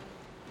was,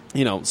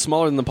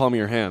 smaller than the palm of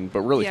your hand,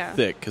 but really Yeah.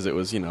 thick because it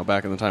was,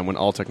 back in the time when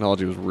all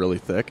technology was really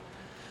thick.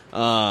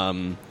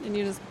 And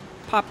you just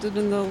popped it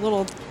in the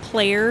little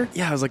player.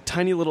 Yeah, it was like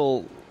tiny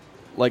little,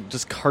 like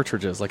just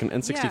cartridges, like an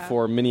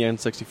N64, mini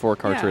N64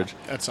 cartridge.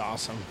 That's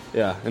awesome.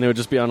 Yeah, and it would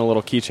just be on a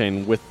little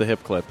keychain with the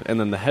hip clip. And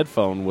then the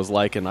headphone was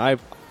like an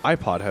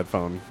iPod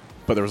headphone,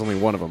 but there was only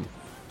one of them.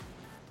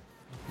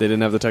 They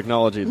didn't have the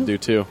technology to do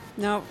two.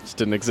 No, Just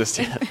didn't exist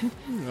yet.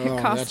 Oh,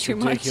 costs that's too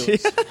much.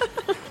 ridiculous.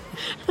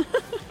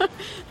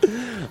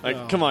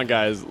 Like, come on,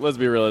 guys, let's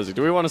be realistic.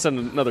 Do we want to send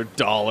another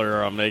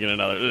 $1 on making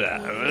another?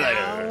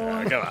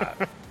 Come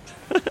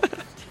on.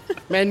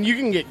 Man, you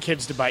can get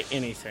kids to buy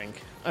anything.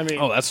 I mean,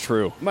 Oh, that's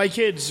true. my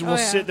kids will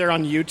yeah. sit there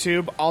on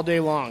YouTube all day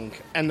long,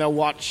 and they'll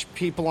watch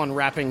people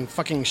unwrapping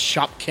fucking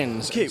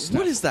Shopkins. Okay, and stuff.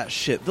 what is that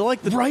shit? They're like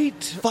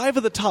Right. 5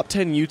 of the top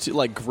 10 YouTube,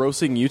 like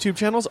grossing YouTube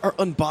channels are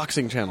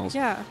unboxing channels.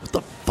 Yeah. What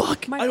the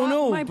fuck? my I don't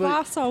know, My but-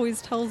 boss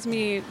always tells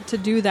me to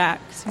do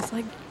that because he's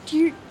like,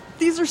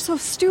 these are so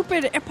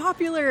stupid and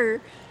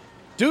popular.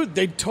 Dude,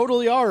 they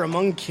totally are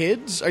among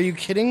kids. Are you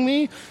kidding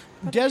me?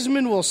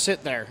 Desmond will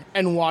sit there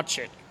and watch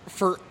it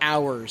for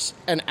hours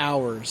and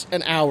hours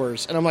and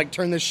hours. And I'm like,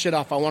 turn this shit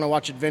off. I want to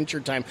watch Adventure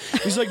Time.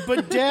 He's like,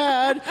 but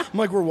Dad. I'm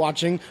like, we're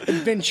watching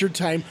Adventure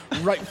Time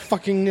right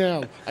fucking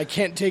now. I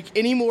can't take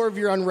any more of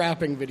your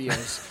unwrapping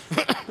videos.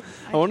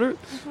 I wonder.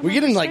 We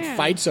get in like understand.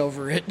 fights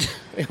over it.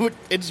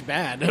 It's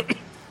bad.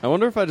 I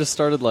wonder if I just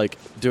started like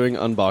doing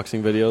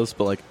unboxing videos,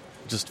 but like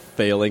just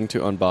failing to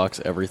unbox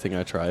everything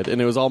I tried,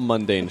 and it was all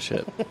mundane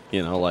shit.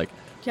 Like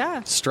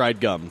Yeah. Stride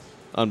gum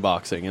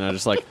unboxing, and I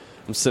just like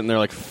I'm sitting there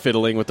like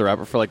fiddling with the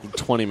wrapper for like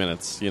 20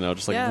 minutes.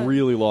 Just like Yeah.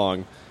 really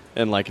long,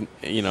 and like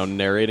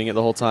narrating it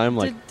the whole time.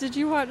 Like Did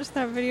you watch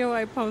that video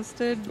I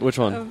posted? Which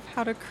one? Of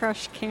how to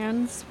crush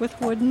cans with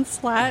wooden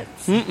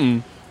slats?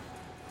 Mm-mm.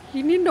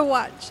 You need to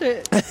watch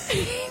it.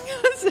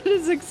 Because it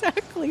is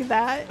exactly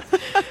that.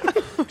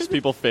 just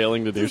people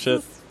failing to do shit.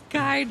 This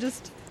guy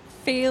just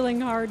failing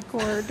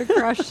hardcore to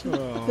crush the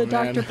man.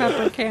 Dr.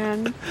 Pepper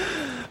can.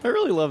 I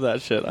really love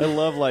that shit. I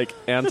love like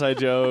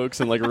anti-jokes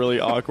and like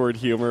really awkward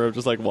humor of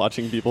just like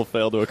watching people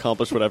fail to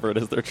accomplish whatever it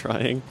is they're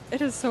trying.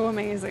 It is so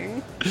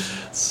amazing.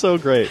 So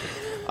great.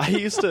 I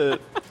used to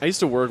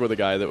work with a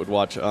guy that would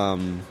watch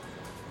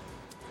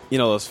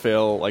those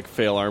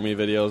fail army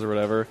videos or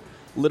whatever.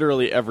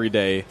 Literally every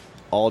day,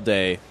 all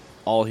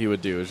he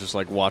would do is just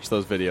like watch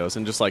those videos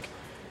and just like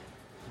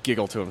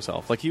giggle to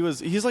himself. Like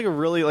he's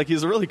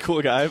a really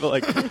cool guy, but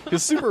like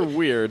he's super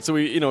weird. So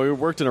we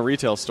worked in a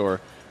retail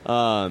store.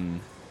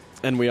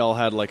 And we all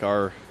had like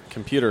our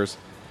computers,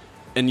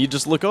 and you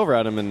just look over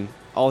at him, and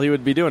all he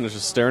would be doing is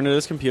just staring at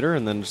his computer,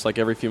 and then just like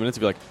every few minutes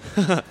he'd be like,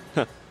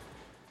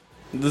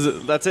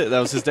 that's it. That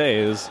was his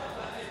day.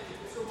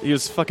 He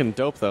was fucking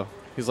dope though.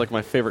 He's like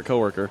my favorite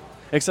coworker.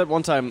 Except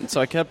one time,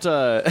 so I kept.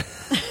 It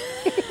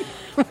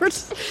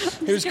was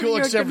getting cool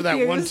you except for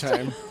that one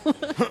confused.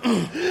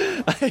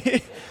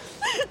 I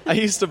time.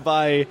 used to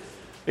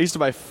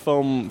buy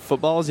foam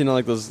footballs.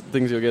 Like those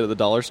things you'll get at the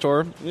dollar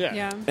store.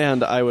 Yeah.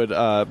 And I would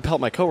pelt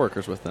my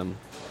coworkers with them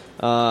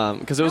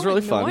because it was How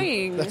really fun.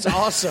 annoying. That's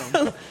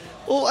awesome.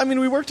 Well, I mean,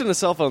 we worked in a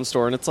cell phone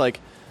store, and it's like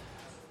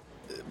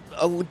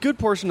a good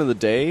portion of the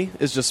day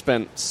is just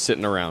spent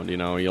sitting around.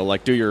 You'll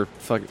like do your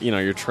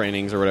your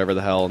trainings or whatever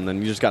the hell, and then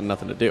you just got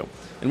nothing to do.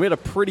 And we had a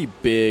pretty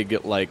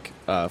big like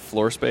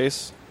floor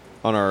space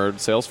on our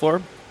sales floor,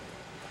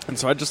 and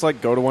so I'd just like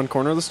go to one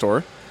corner of the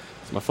store,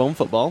 with my foam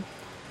football,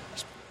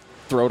 just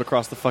throw it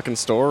across the fucking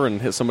store,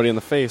 and hit somebody in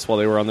the face while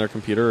they were on their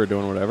computer or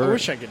doing whatever. I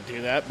wish I could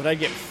do that, but I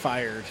get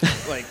fired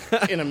like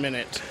in a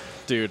minute.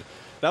 Dude,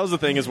 that was the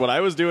thing, is what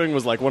I was doing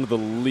was like one of the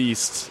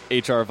least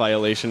HR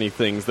violation-y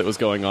things that was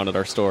going on at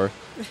our store.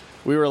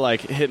 We were like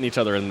hitting each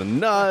other in the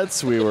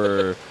nuts. We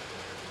were,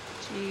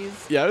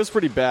 Jeez. yeah, it was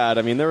pretty bad.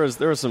 I mean, there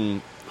was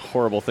some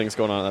horrible things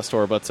going on in that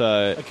store, but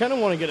I kind of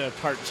want to get a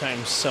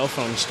part-time cell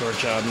phone store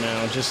job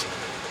now, just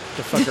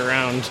to fuck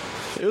around.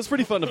 it was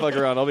pretty fun to fuck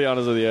around, I'll be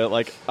honest with you.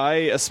 Like,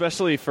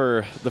 especially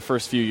for the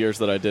first few years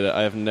that I did it,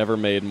 I have never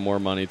made more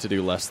money to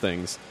do less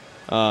things.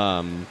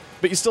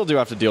 But you still do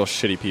have to deal with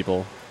shitty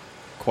people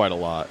quite a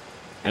lot.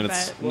 And I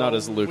it's bet. not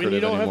as When you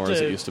lucrative don't anymore have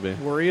as it used to be.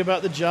 worry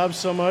about the job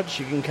so much,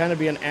 you can kind of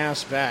be an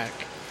ass back.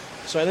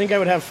 So I think I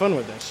would have fun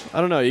with this. I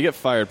don't know, you get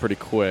fired pretty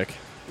quick.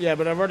 Yeah,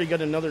 but I've already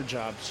got another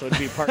job, so it'd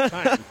be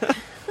part-time.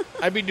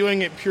 I'd be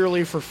doing it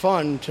purely for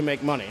fun to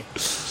make money.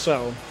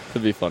 So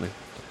Could be funny.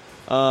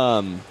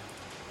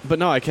 But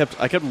no, I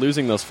kept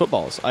losing those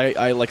footballs.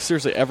 I like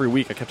seriously every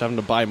week I kept having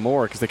to buy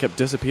more because they kept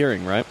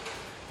disappearing. Right?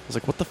 I was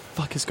like, what the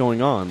fuck is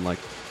going on? Like,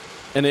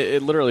 and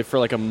it literally for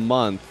like a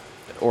month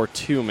or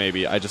two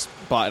maybe I just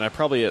bought, and I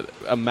probably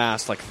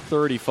amassed like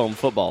 30 foam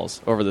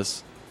footballs over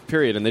this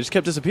period, and they just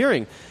kept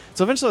disappearing.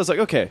 So eventually I was like,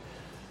 okay,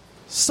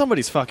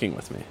 somebody's fucking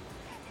with me.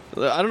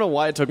 I don't know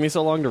why it took me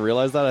so long to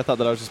realize that. I thought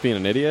that I was just being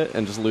an idiot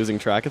and just losing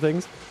track of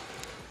things.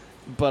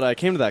 But I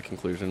came to that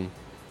conclusion,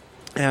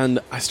 and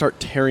I start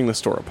tearing the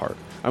store apart.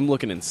 I'm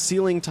looking in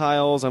ceiling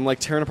tiles. I'm like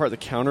tearing apart the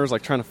counters,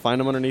 like trying to find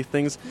them underneath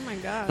things. Oh my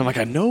god! And I'm like,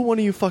 I know one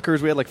of you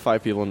fuckers. We had like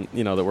 5 people,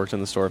 that worked in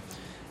the store,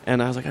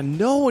 and I was like, I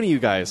know one of you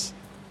guys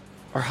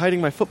are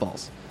hiding my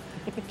footballs.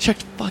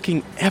 Checked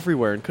fucking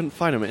everywhere and couldn't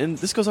find them. And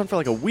this goes on for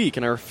like a week,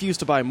 and I refuse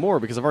to buy more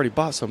because I've already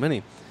bought so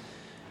many.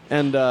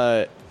 And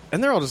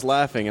they're all just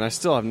laughing, and I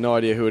still have no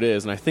idea who it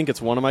is. And I think it's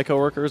one of my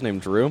coworkers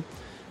named Drew.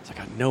 It's like,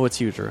 I know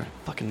it's you, Drew. I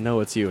fucking know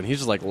it's you. And he's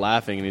just like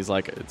laughing, and he's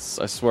like,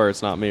 I swear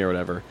it's not me or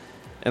whatever.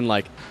 And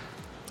like,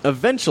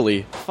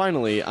 eventually,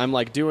 finally, I'm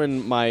like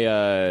doing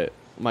my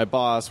my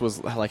boss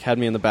was like had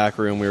me in the back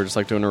room. We were just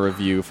like doing a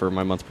review for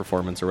my month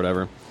performance or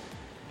whatever.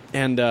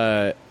 And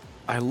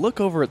I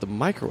look over at the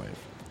microwave,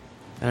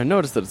 and I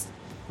notice that it's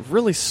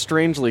really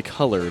strangely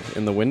colored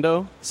in the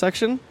window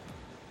section.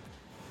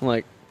 I'm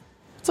like,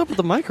 what's up with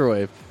the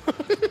microwave?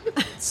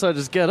 So I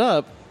just get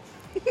up,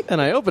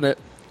 and I open it,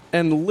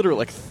 and literally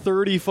like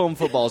 30 foam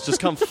footballs just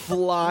come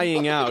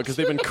flying out because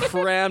they've been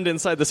crammed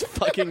inside this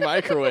fucking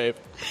microwave.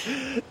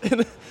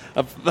 And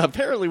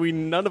apparently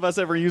none of us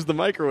ever used the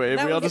microwave.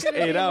 That we all was just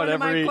gonna ate be out one of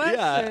my every... questions.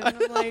 Yeah.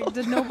 I'm like,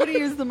 did nobody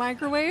use the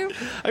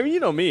microwave? I mean, you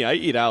know me. I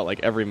eat out like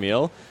every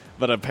meal.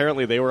 But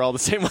apparently they were all the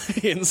same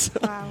way. And so,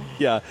 Wow.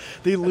 yeah,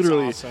 they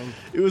literally... awesome.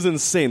 It was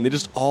insane. They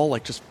just all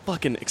like just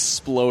fucking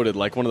exploded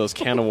like one of those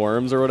can of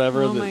worms or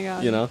whatever. Oh my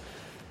God. You know?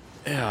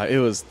 Yeah, it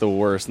was the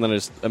worst. And then I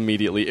just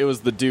immediately... It was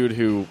the dude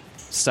who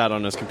sat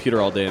on his computer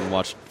all day and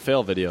watched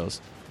fail videos,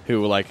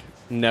 who like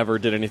never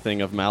did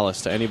anything of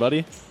malice to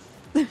anybody.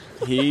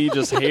 He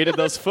just hated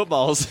those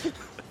footballs.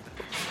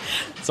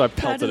 So I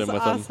pelted is him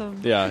with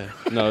awesome. them. Yeah,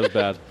 no, it was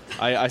bad.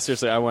 I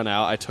seriously, I went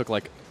out, I took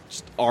like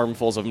just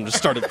armfuls of them, just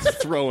started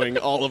throwing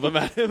all of them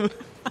at him.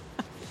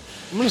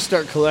 I'm going to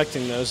start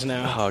collecting those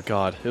now. Oh,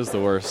 God, it was the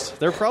worst.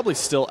 They're probably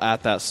still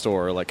at that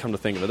store, like, come to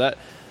think of it.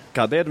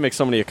 God, they had to make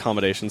so many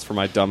accommodations for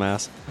my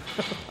dumbass.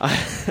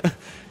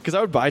 Because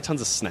I would buy tons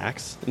of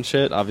snacks and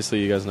shit.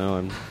 Obviously, you guys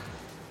know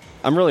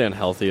I'm really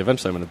unhealthy.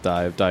 Eventually, I'm going to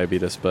die of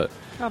diabetes, but...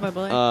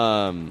 Probably.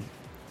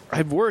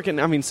 I work, and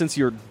I mean, since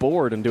you're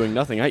bored and doing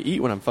nothing, I eat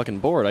when I'm fucking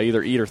bored. I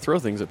either eat or throw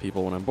things at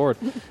people when I'm bored.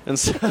 And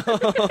so,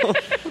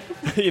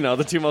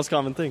 the two most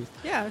common things.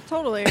 Yeah,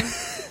 totally.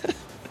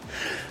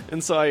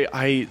 And so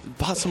I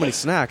bought so many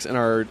snacks, and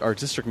our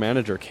district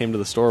manager came to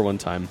the store one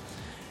time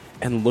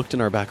and looked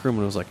in our back room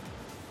and was like,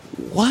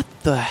 what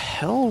the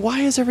hell? Why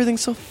is everything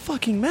so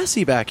fucking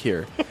messy back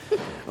here?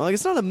 I'm like,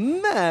 it's not a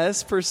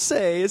mess per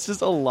se, it's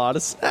just a lot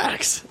of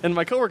snacks. And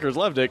my coworkers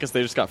loved it because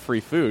they just got free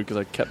food because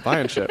I kept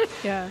buying shit.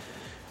 Yeah.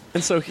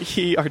 And so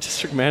our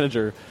district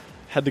manager,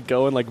 had to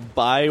go and like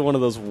buy one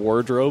of those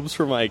wardrobes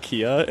from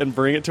IKEA and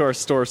bring it to our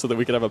store so that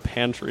we could have a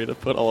pantry to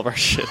put all of our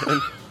shit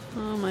in.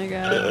 Oh my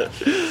god.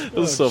 It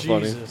was so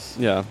Jesus.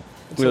 funny. Yeah.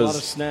 It's a lot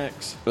of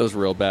snacks. It was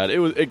real bad.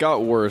 It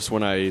got worse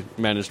when I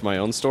managed my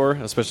own store,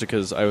 especially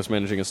because I was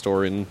managing a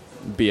store in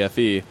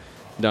BFE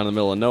down in the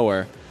middle of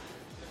nowhere.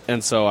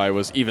 And so I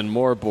was even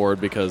more bored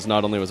because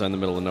not only was I in the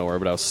middle of nowhere,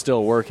 but I was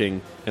still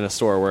working in a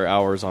store where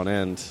hours on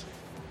end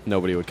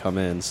nobody would come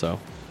in. So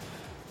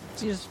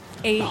You just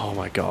ate. oh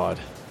my god,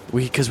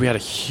 because we had a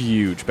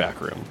huge back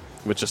room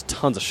with just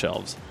tons of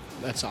shelves.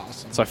 That's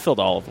awesome. So I filled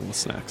all of them with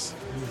snacks,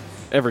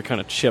 every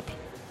kind of chip,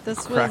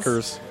 This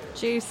crackers.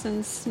 was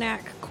Jason's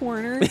snack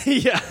corner.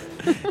 Yeah,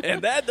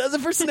 and that does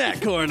it for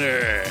Snack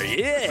Corner.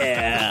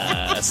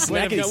 Yeah,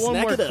 Wait, I've got one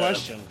snack more it up.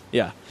 question.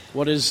 Yeah.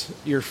 What is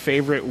your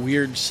favorite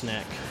weird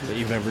snack that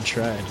you've ever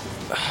tried?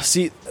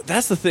 See,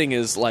 that's the thing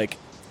is, like,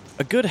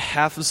 a good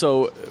half...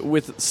 So,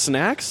 with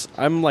snacks,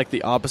 I'm, like,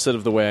 the opposite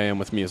of the way I am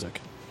with music.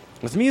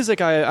 With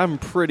music, I'm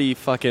pretty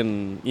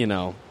fucking,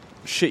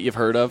 shit you've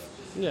heard of.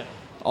 Yeah.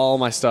 All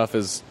my stuff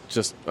is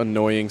just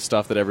annoying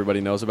stuff that everybody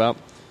knows about.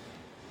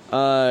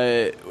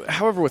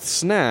 However, with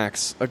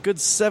snacks, a good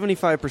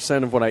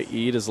 75% of what I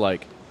eat is,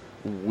 like,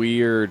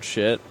 weird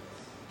shit.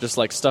 Just,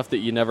 like, stuff that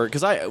you never...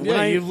 Because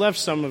you've left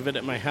some of it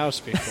at my house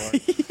before.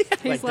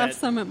 He's left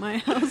some at my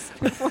house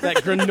before. That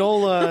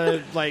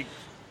granola, like,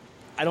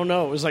 I don't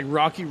know, it was like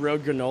Rocky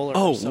Road granola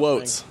Oh, or something.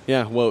 Woats.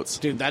 Yeah, Woats.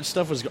 Dude, that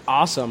stuff was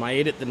awesome. I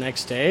ate it the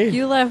next day.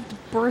 You left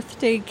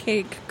birthday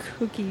cake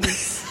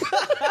cookies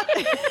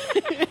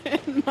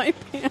in my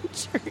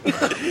pantry.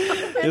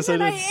 Yes,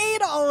 And I I did.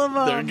 ate all of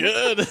them.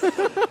 They're good.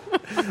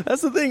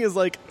 That's the thing is,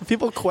 like,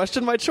 people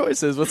question my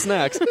choices with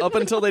snacks up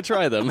until they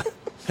try them.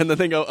 And then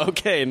they go,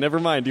 okay, never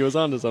mind, he was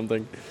onto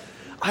something.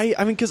 I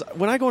mean, because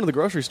when I go into the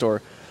grocery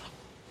store,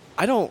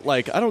 I don't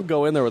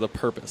go in there with a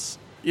purpose.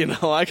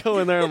 I go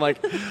in there and I'm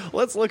like,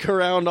 let's look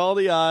around all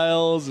the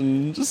aisles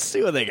and just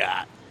see what they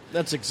got.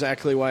 That's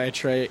exactly why I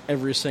try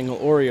every single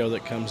Oreo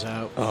that comes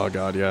out. Oh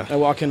God, yeah. I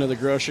walk into the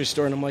grocery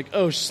store and I'm like,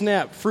 oh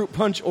snap, fruit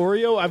punch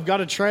Oreo? I've got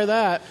to try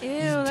that. Ew,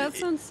 that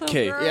sounds so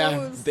Okay, gross.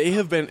 yeah. They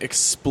have been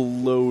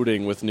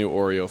exploding with new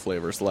Oreo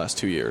flavors the last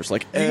 2 years.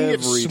 Like You can get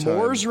every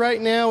s'mores time.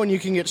 right now, and you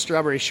can get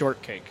strawberry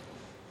shortcake.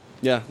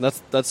 Yeah,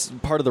 that's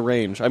part of the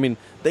range. I mean,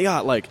 they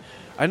got like,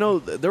 I know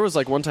there was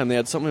like one time they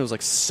had something that was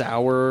like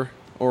sour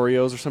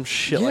Oreos or some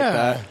shit like Yeah.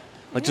 that.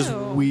 Like just Ew.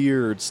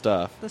 weird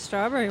stuff. The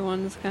strawberry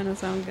ones kind of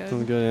sound good.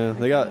 Sounds good, yeah.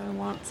 I They got- kinda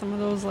want some of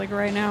those like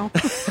right now.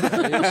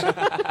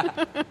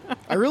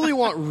 I really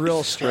want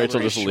real strawberry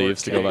Rachel just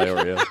leaves to go buy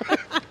shortcake.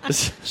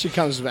 Oreo. She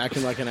comes back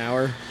in like an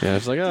hour. Yeah,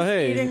 she's like, oh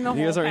hey, eating the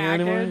you guys whole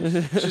aren't here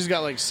anymore. She's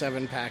got like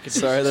 7 packages.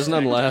 Sorry, there's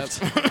none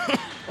stacked up. left.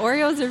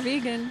 Oreos are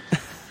vegan.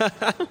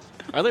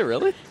 Are they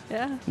really?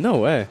 Yeah. No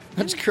way.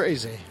 That's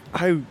crazy.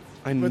 I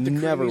With the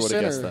never creamy would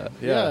have guessed center. that.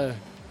 Yeah.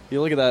 You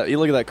look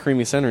at that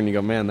creamy center and you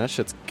go, man, that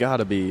shit's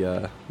gotta be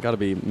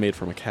made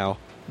from a cow.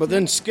 But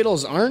then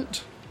Skittles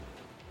aren't?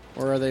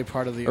 Or are they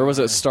part of the... Or was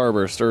it owner?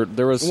 Starburst? Or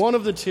there was One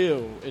of the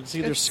two. It's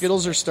either It's-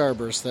 Skittles or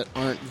Starburst that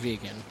aren't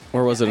vegan.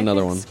 or was it I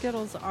another think one?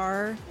 Skittles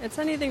are. It's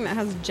anything that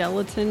has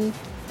gelatin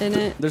in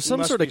it. There's some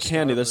Must sort of be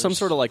candy. There's some Starburst.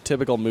 sort of like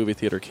typical movie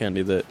theater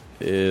candy that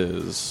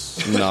is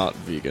not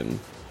vegan.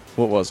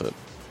 What was it?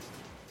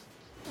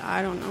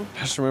 I don't know. I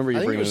just remember I you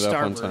think it bringing was it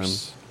up one time.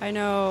 Starburst. I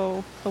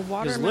know the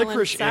watermelon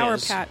licorice Sour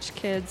is. Patch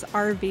Kids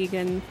are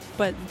vegan,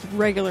 but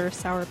regular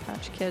Sour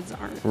Patch Kids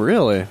aren't.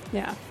 Really?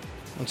 Yeah.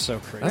 That's so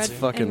crazy. That's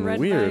fucking and red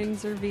weird.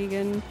 Vines are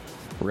vegan.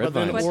 Red But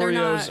then vines. But they're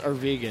Oreos not- are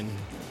vegan.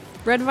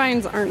 Red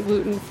Vines aren't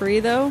gluten free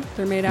though.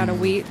 They're made out of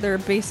Hmm. wheat. They're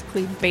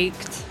basically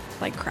baked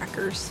like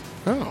crackers.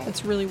 Oh.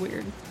 It's really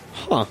weird.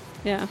 Huh.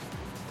 Yeah.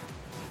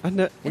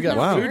 We got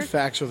wow. food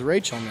facts with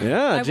Rachel now.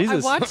 Yeah, I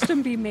Jesus. watched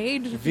them be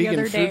made the Vegan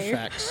other food day.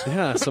 facts.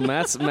 Yeah, so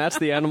Matt's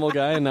the animal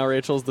guy, and now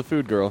Rachel's the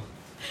food girl.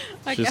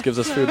 I She just guess gives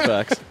us so. food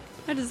facts.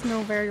 I just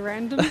know very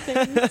random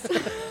things.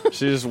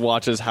 She just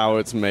watches how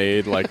it's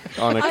made, like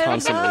on a I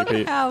constant love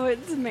repeat. how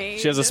it's made.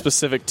 She has a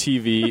specific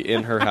TV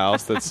in her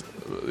house that's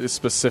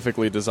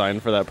specifically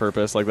designed for that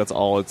purpose. Like that's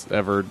all it's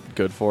ever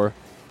good for.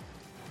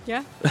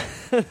 Yeah.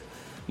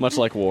 Much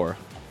like war.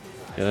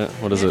 Yeah.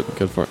 What is it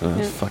good for?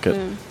 Yeah, Fuck it.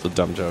 yeah. It's a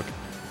dumb joke.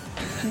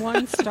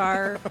 1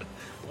 star.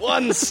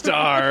 1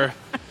 star.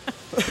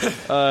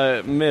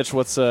 Mitch,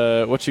 what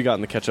you got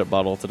in the ketchup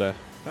bottle today?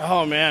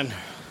 Oh, man.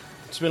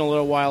 It's been a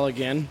little while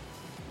again.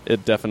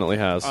 It definitely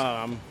has.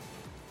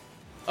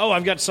 Oh,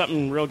 I've got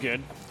something real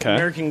good. 'Kay.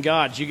 American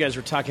Gods. You guys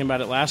were talking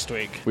about it last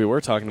week. We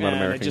were talking about and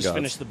American I just Gods.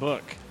 finished the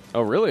book.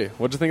 Oh, really?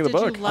 What'd you think of the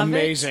Did book? you love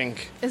Amazing.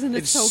 it? Isn't it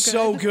it's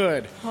so good?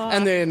 good.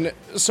 And then,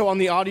 so on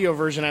the audio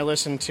version I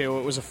listened to,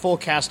 it was a full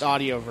cast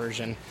audio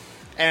version.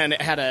 And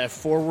it had a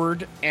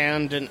foreword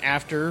and an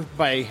after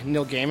by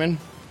Neil Gaiman.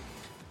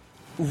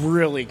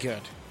 Really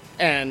good.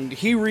 And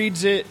he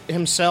reads it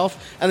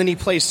himself, and then he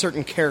plays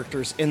certain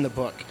characters in the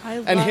book. I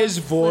and love his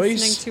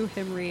voice, listening to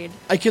him read.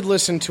 I could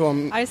listen to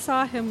him I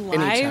saw him live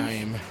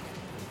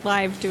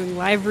anytime. doing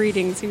live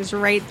readings. He was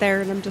right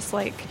there, and I'm just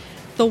like,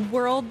 the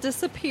world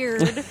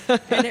disappeared,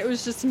 and it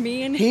was just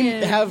me and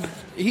him.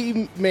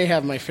 He may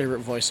have my favorite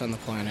voice on the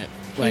planet.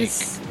 Like,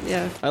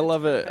 Yeah. I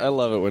love it. I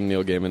love it when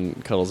Neil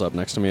Gaiman cuddles up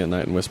next to me at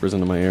night and whispers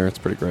into my ear. It's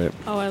pretty great.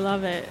 Oh, I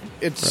love it.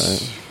 it's.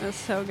 Right. That's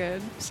so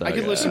good. So, I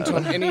could yeah. listen to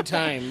him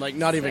anytime. Like,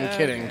 not even So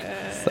kidding.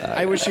 good.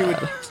 I wish he would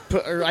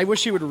I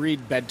wish he would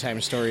read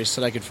bedtime stories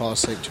so that I could fall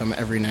asleep to him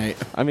every night.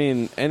 I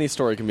mean, any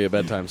story can be a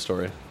bedtime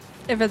story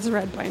If it's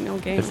read by Neil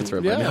Gaiman. if it's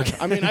read by Yeah, Neil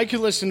Gaiman. I mean, I could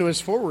listen to his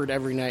forward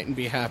every night and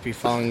be happy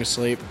falling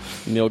asleep.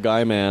 Neil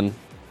Gaiman.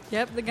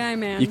 Yep, the guy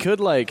man. You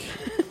could like,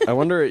 I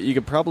wonder. You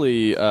could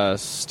probably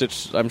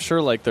stitch. I'm sure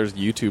like there's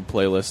YouTube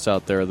playlists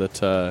out there that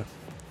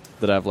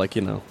have like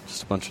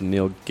just a bunch of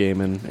Neil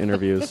Gaiman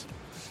interviews.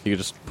 You could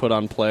just put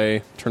on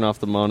play, turn off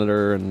the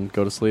monitor, and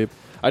go to sleep.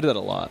 I do that a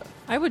lot.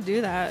 I would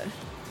do that.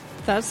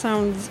 That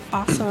sounds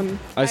awesome.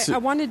 I see- I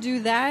want to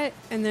do that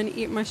and then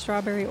eat my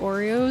strawberry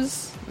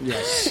Oreos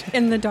Yes.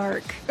 in the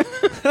dark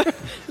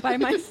by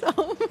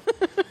myself.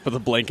 Put the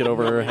blanket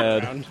over her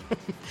head Around.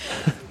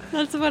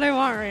 That's what I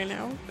want right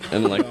now.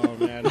 and like, Oh,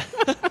 man.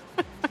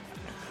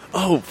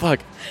 oh fuck.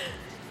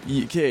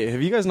 Okay,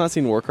 have you guys not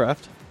seen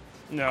Warcraft?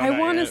 No, I not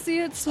want to yet. see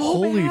it so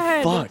Holy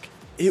bad. fuck!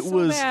 It So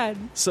was bad.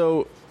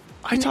 so.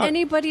 I And talked.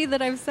 anybody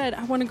that I've said,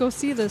 I want to go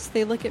see this,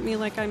 they look at me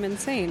like I'm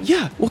insane.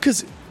 Yeah, well,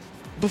 because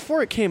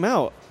before it came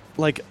out,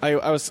 like I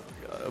was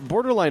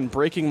borderline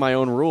breaking my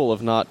own rule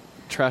of not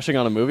trashing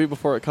on a movie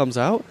before it comes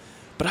out.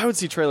 But I would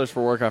see trailers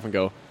for Warcraft and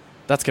go,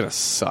 "That's gonna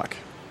suck.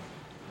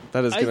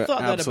 That is I gonna thought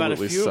that about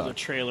absolutely a few of the suck."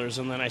 trailers,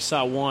 and then I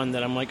saw one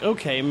that I'm like,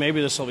 okay,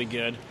 maybe this will be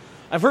good.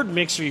 I've heard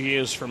mixed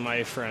reviews from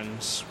my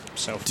friends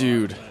so far.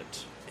 Dude.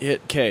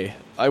 But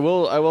I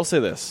will say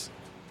this: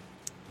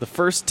 the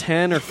first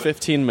 10 or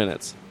 15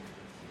 minutes,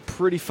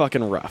 pretty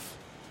fucking rough.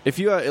 If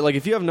you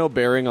have no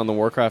bearing on the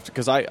Warcraft,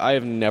 because I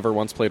have never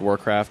once played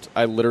Warcraft.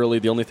 I literally,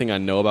 the only thing I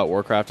know about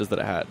Warcraft is that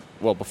it had,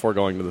 well, before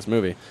going to this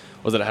movie,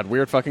 was that it had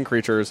weird fucking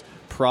creatures,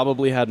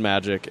 probably had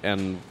magic,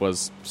 and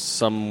was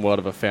somewhat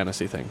of a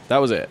fantasy thing. That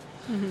was it.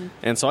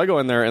 And so I go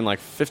in there, and like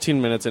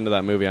 15 minutes into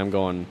that movie, I'm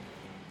going,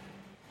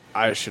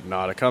 I should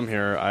not have come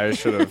here. I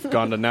should have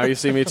gone to Now You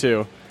See Me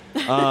Too.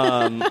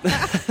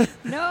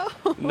 No.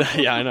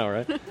 Yeah, I know,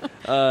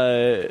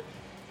 right?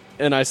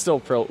 And I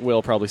still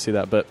will probably see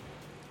that, but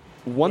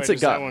once Wait, it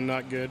is got, that one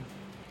not good?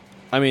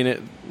 I mean,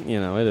 it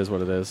it is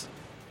what it is.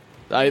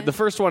 The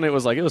first one, it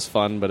was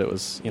fun, but it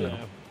was Yeah.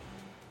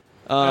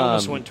 I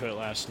almost went to it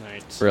last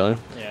night. Really?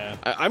 Yeah.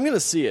 I'm going to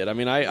see it. I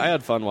mean, I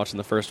had fun watching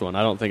the first one.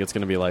 I don't think it's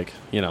going to be like,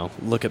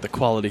 look at the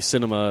quality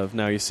cinema of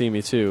Now You See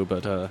Me Too,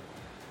 but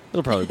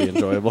it'll probably be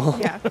enjoyable.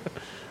 Yeah.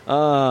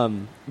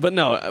 But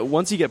no,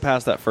 once you get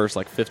past that first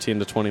like 15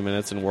 to 20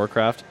 minutes in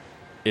Warcraft,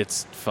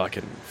 it's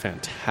fucking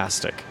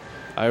fantastic.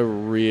 I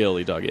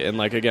really dug it. And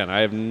like, again,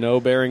 I have no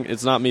bearing.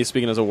 It's not me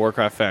speaking as a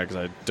Warcraft fan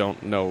because I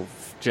don't know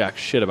jack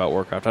shit about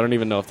Warcraft. I don't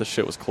even know if this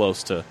shit was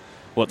close to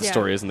what the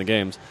story is in the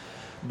games.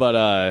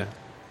 But,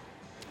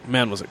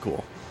 man, was it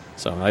cool.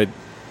 So I'll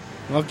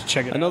have to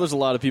check it out. I know there's a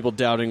lot of people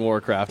doubting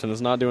Warcraft, and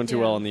it's not doing too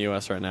well in the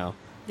U.S. right now.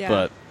 Yeah.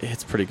 But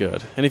it's pretty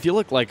good. And if you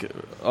look like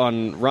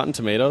on Rotten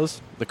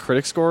Tomatoes, the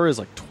critic score is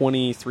like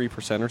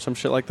 23% or some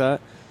shit like that,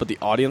 but the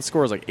audience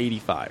score is like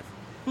 85.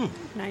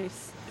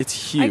 Nice.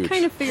 It's huge. I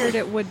kind of figured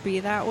it would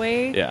be that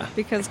way. Yeah.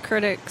 Because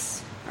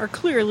critics are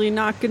clearly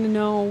not going to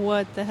know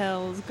what the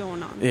hell is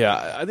going on. Yeah,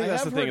 I think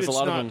that's have the thing. heard Is a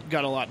lot it's of not them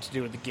got a lot to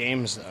do with the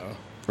games, though.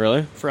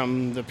 really.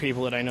 From the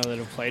people that I know that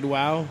have played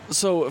WoW.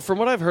 So from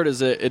what I've heard,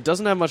 is it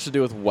doesn't have much to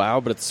do with WoW,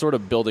 but it's sort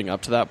of building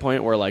up to that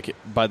point where like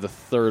by the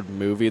third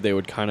movie they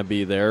would kind of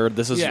be there.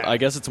 This is, Yeah. I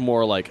guess, it's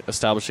more like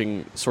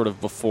establishing sort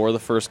of before the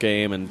first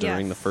game and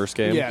during the first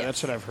game. Yeah,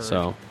 that's what I've heard.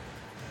 So,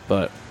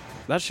 but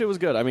that shit was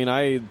good. I mean,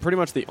 I pretty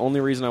much the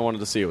only reason I wanted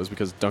to see it was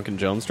because Duncan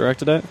Jones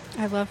directed it.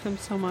 I love him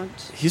so much.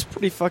 He's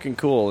pretty fucking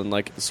cool, and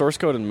like Source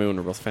Code and Moon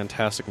are both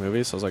fantastic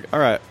movies. So I was like, all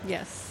right,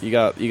 Yes. you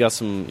got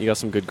some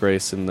good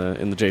grace in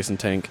the Jason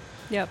Tank,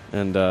 Yep.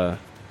 and I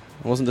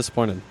wasn't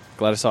disappointed.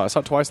 Glad I saw it. I saw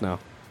it twice now.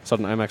 I saw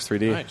it in IMAX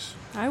 3D. Nice.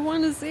 I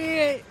want to see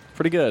it.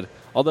 Pretty good.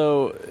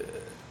 Although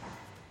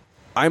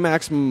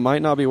IMAX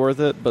might not be worth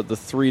it, but the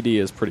 3D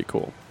is pretty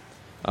cool.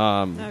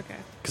 Okay.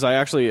 Because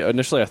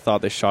initially I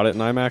thought they shot it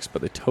in IMAX,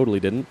 but they totally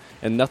didn't.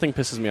 And nothing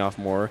pisses me off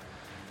more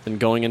than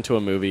going into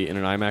a movie in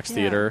an IMAX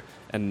theater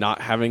and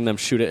not having them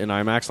shoot it in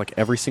IMAX like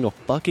every single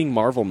fucking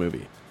Marvel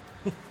movie.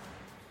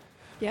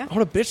 Yeah. I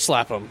want to bitch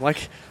slap them.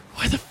 Like,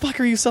 why the fuck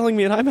are you selling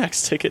me an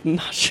IMAX ticket and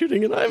not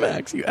shooting in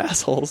IMAX, you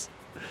assholes?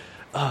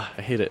 I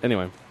hate it.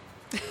 Anyway.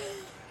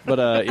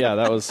 But yeah,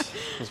 that was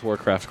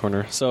Warcraft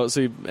Corner. So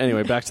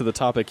anyway, back to the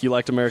topic. You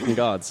liked American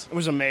Gods. It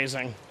was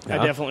amazing. Yeah?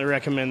 I definitely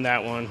recommend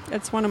that one.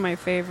 It's one of my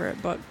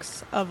favorite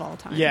books of all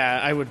time. Yeah,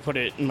 I would put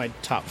it in my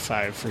top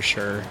 5 for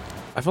sure.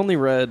 I've only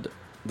read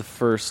the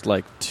first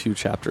 2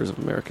 chapters of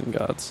American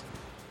Gods.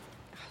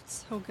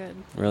 It's so good.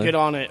 Really? Get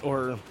on it,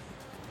 or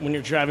when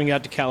you're driving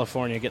out to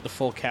California, get the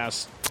full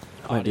cast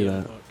I might do that.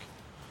 audiobook.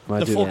 Might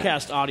The do full that.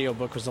 cast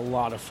audiobook was a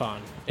lot of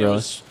fun.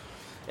 Really?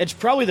 It's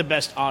probably the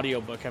best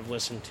audiobook I've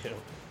listened to.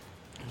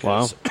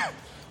 Wow. 'Cause,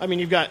 I mean,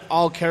 you've got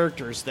all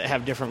characters that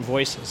have different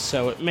voices,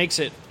 so it makes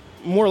it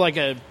more like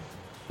a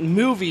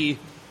movie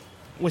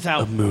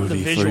without the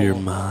visual.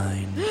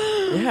 mind.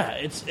 Yeah,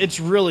 it's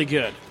really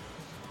good.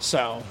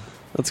 So,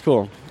 That's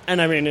cool. and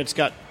I mean, it's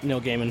got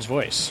Neil Gaiman's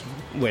voice,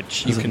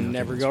 which you can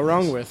never go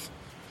wrong with.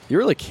 You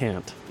really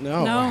can't.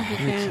 No, No, you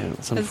can't. can't.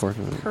 It's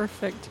unfortunate.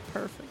 Perfect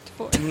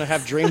voice. I'm gonna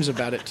have dreams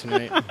about it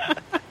tonight.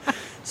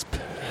 It's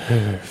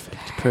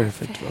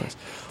perfect voice.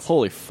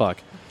 Holy fuck.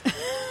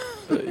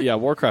 Yeah,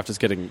 Warcraft is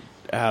getting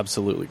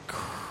absolutely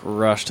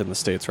crushed in the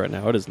States right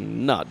now. It is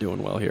not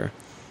doing well here.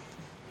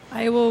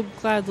 I will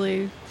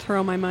gladly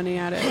throw my money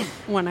at it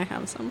when I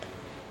have some.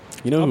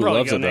 You know I'll who probably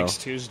loves go it, though?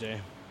 next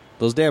Tuesday.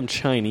 Those damn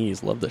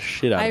Chinese love the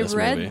shit out I of this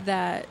read movie.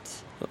 that.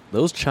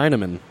 Those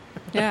Chinamen.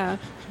 Yeah.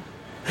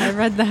 I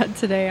read that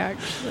today,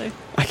 actually.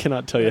 I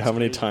cannot tell you That's how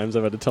many crazy. times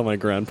I've had to tell my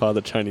grandpa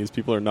that Chinese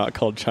people are not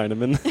called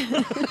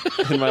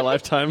Chinamen in my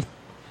lifetime.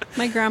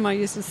 My grandma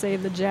used to say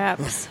the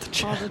Japs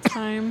all the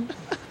time.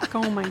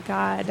 Oh my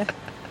God.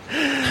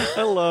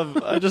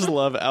 I just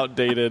love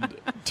outdated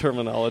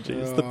terminology.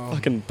 It's the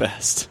fucking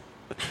best.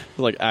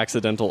 Like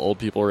accidental old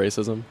people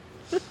racism.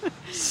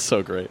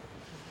 So great.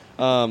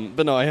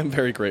 But no, I am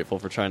very grateful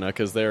for China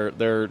because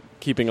they're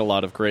keeping a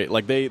lot of great.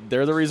 Like they're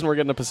the reason we're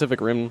getting a Pacific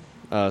Rim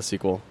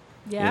sequel.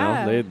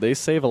 Yeah. You know, they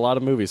save a lot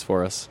of movies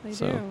for us. They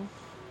so do.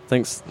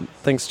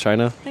 thanks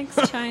China. Thanks,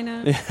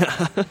 China.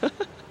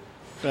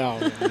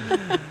 Oh,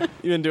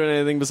 You been doing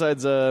anything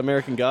besides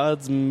American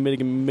Gods?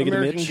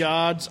 American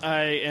Gods.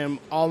 I am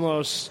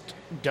almost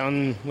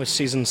done with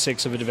season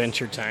 6 of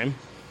Adventure Time.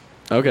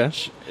 Okay.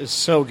 It's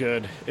so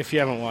good. If you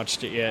haven't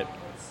watched it yet,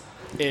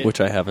 it Which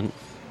I haven't.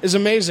 is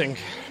amazing.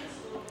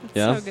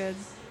 Yeah. So good.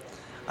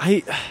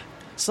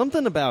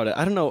 Something about it.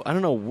 I don't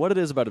know what it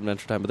is about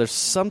Adventure Time, but there's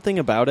something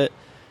about it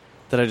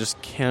that I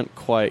just can't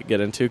quite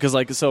get into.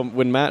 Because so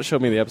when Matt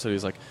showed me the episode,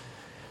 he's like,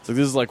 this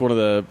is like one of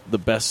the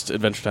best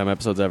Adventure Time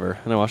episodes ever.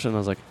 And I watched it and I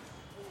was like,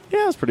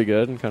 yeah, it's pretty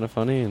good and kind of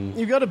funny. And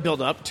You've got to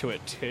build up to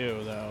it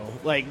too, though.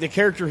 Like the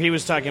character he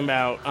was talking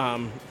about,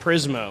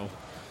 Prismo.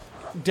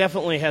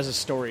 definitely has a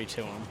story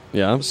to him.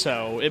 Yeah.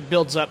 So it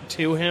builds up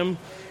to him.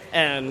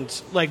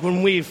 And, like,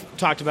 when we've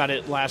talked about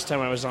it last time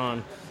I was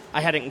on,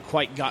 I hadn't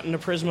quite gotten to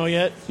Prismo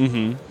yet.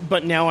 Mm-hmm.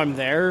 But now I'm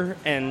there,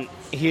 and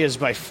he is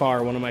by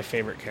far one of my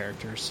favorite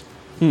characters.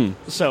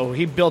 So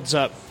he builds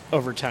up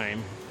over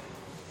time.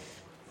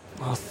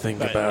 I'll think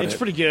But about it's it.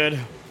 pretty good.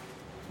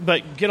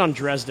 But get on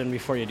Dresden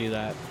before you do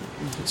that.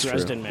 It's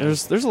Dresden, true. man.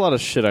 There's a lot of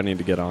shit I need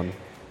to get on.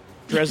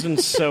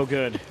 Dresden's so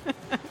good.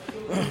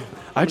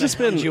 I've just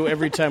been You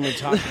every time we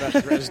talk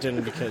about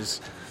Dresden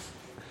because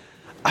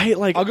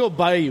I'll I'll go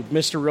buy you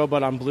Mr.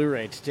 Robot on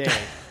Blu-ray today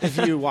if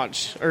you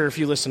watch or if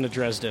you listen to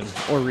Dresden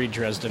or read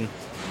Dresden.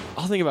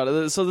 I'll think about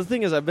it. So the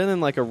thing is, I've been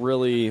in like a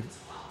really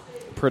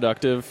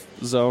productive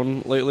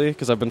zone lately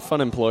because I've been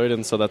fun employed,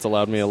 and so that's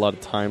allowed me a lot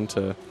of time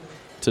to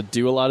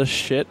do a lot of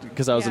shit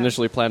because I was Yeah.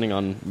 initially planning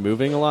on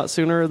moving a lot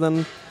sooner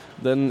than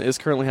is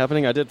currently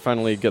happening. I did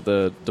finally get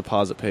the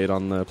deposit paid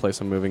on the place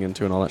I'm moving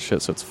into and all that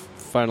shit, so it's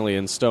finally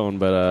in stone,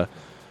 but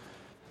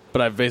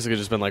I've basically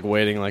just been like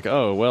waiting, like,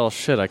 oh well,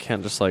 shit, I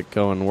can't just like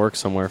go and work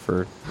somewhere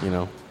for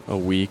a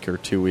week or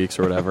 2 weeks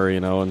or whatever,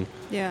 and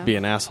Yeah. be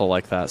an asshole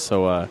like that.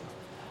 So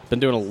been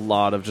doing a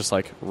lot of just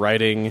like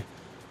writing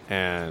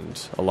and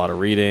a lot of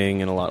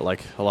reading and a lot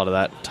of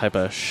that type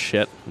of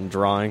shit and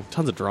drawing.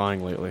 Tons of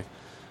drawing lately.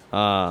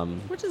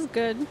 Which is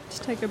good to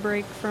take a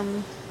break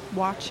from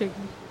watching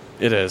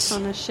It is,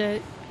 ton of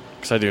shit.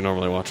 because I do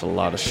normally watch a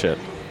lot of shit.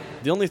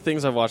 The only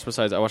things I've watched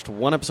besides I watched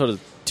one episode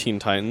of Teen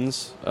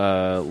Titans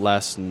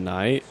last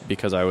night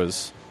because I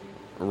was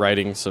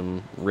writing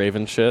some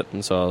Raven shit,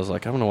 and so I was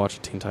like, I'm gonna watch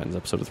a Teen Titans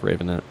episode with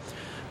Raven in it.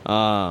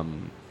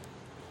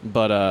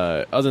 But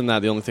other than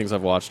that, the only things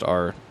I've watched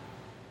are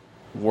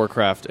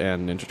Warcraft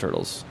and Ninja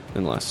Turtles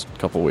in the last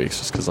couple weeks,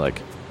 just because like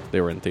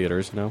they were in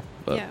theaters,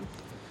 But Yeah.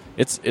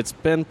 it's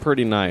been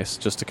pretty nice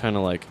just to kind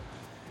of like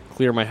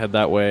clear my head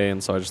that way,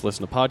 and so I just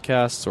listen to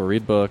podcasts or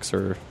read books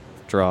or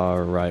draw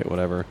or write,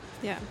 whatever.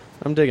 Yeah.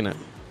 I'm digging it.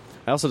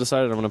 I also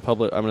decided I'm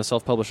going to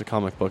self-publish a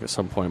comic book at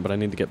some point, but I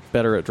need to get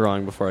better at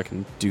drawing before I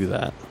can do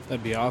that.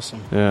 That'd be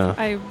awesome. Yeah.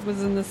 I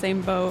was in the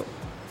same boat,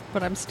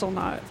 but I'm still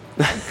not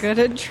good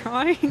at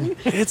drawing.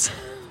 It's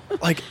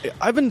like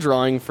I've been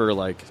drawing for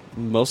like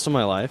most of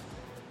my life,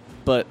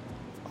 but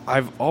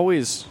I've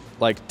always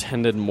like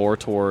tended more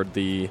toward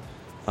the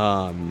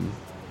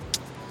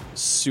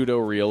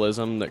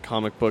pseudo-realism that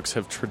comic books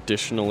have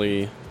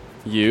traditionally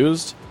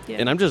used. Yeah.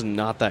 And I'm just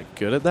not that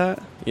good at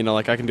that.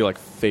 Like I can do like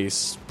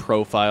face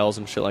profiles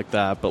and shit like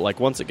that, but like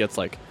once it gets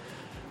like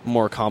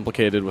more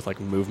complicated with like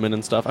movement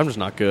and stuff, I'm just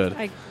not good.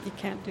 You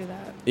can't do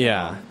that.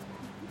 Yeah.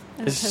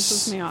 And it It's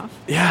pisses me off.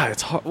 Yeah,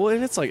 it's hard. Well,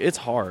 and it's like it's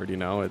hard,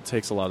 It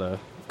takes a lot of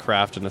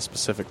craft and a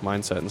specific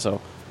mindset, and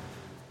so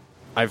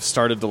I've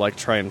started to like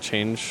try and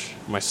change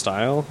my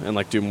style and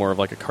like do more of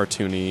like a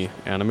cartoony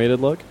animated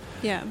look.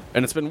 Yeah.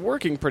 And it's been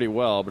working pretty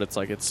well, but it's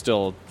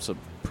a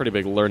pretty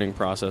big learning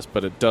process,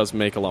 but it does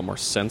make a lot more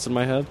sense in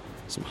my head.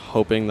 So I'm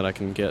hoping that I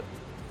can get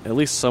at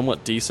least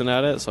somewhat decent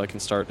at it so I can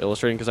start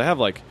illustrating, because I have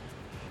like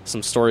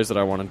some stories that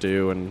I want to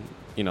do, and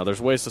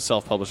there's ways to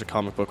self-publish a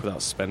comic book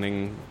without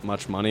spending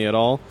much money at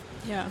all.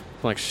 Yeah. I'm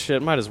like,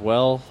 shit, might as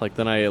well. Like,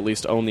 then I at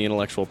least own the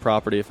intellectual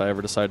property if I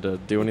ever decide to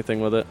do anything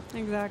with it.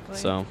 Exactly.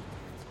 So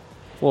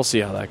we'll see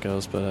how that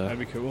goes, but That'd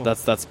be cool.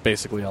 That's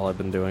basically all I've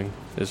been doing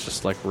is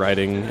just like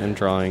writing and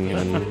drawing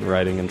and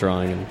writing and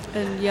drawing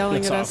And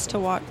yelling That's at us awesome. to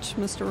watch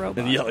Mr. Robot.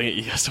 and yelling at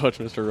you guys to watch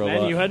Mr.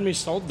 Robot. Man, you had me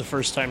sold the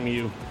first time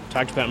you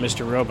talked about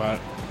Mr. Robot.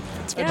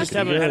 I Yeah, just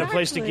haven't had a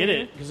place to get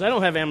exactly. it because I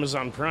don't have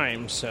Amazon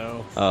Prime,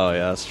 so Oh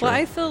yeah, that's true. Well,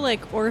 I feel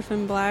like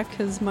Orphan Black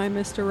is my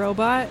Mr.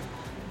 Robot.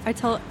 I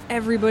tell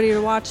everybody to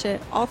watch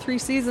it. All 3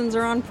 seasons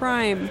are on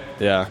Prime.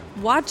 Yeah,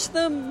 Watch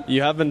them.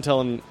 you have been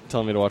telling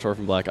me to watch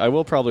Orphan Black. I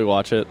will probably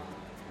watch it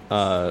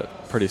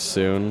pretty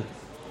soon.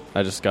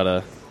 I just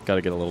gotta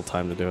get a little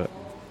time to do it.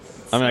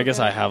 I mean, I guess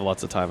good. I have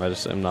lots of time. I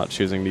just am not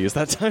choosing to use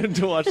that time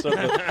to watch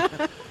something.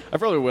 I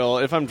probably will.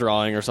 If I'm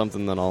drawing or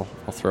something, then I'll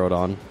throw it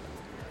on.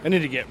 I need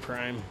to get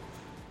Prime.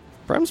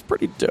 Prime's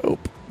pretty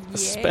dope,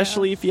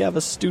 especially if you have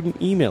a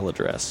student email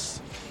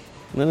address.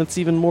 And then it's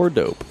even more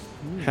dope.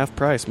 Half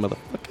price, motherfucker.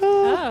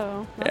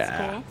 Oh, that's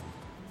Yeah. cool.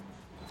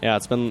 Yeah,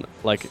 it's been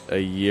like a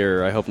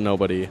year. I hope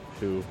nobody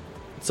who...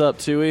 What's up,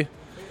 Tui?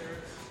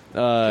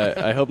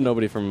 I hope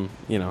nobody from,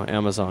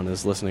 Amazon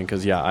is listening,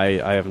 because, yeah,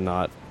 I have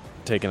not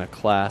taken a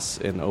class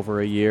in over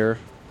a year,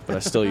 but I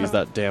still use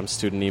that damn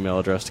student email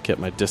address to get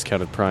my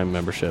discounted Prime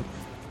membership.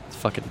 It's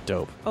fucking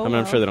dope. Oh, I mean,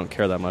 I'm wow. sure they don't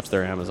care that much.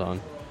 They're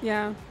Amazon.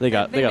 Yeah. They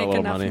got a make little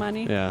enough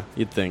money. Yeah,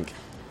 you'd think.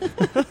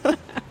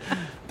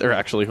 They're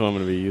actually who I'm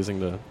going to be using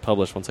to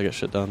publish once I get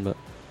shit done, but...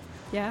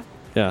 Yeah.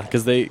 Yeah,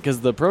 because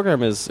the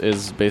program is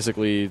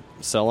basically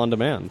sell on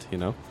demand.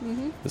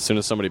 Mm-hmm. As soon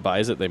as somebody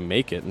buys it, they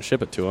make it and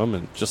ship it to them,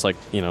 and just like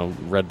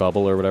Redbubble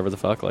or whatever the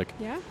fuck. Like,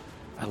 Yeah.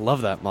 I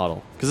love that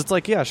model because it's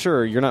like, yeah,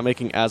 sure, you're not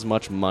making as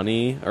much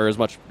money or as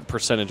much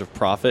percentage of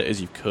profit as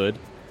you could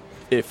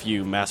if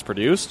you mass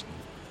produced,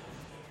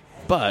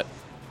 but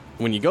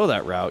when you go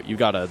that route, you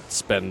gotta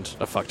spend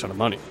a fuck ton of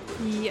money.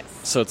 Yes.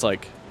 So it's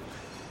like,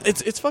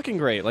 it's fucking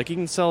great. Like, you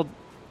can sell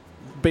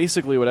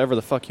basically whatever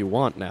the fuck you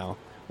want now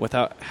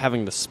without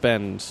having to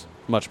spend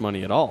much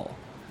money at all.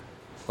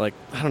 Like,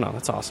 I don't know,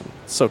 that's awesome.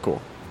 It's so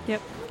cool.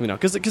 Yep. You know,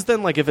 because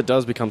then, like, if it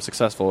does become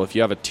successful, if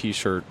you have a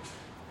T-shirt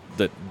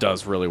that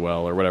does really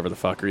well or whatever the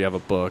fuck, or you have a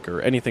book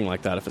or anything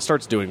like that, if it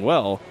starts doing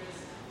well,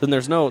 then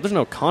there's no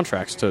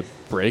contracts to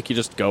break. You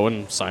just go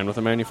and sign with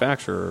a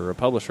manufacturer or a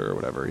publisher or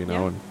whatever, you know,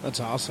 Yeah. and That's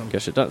awesome.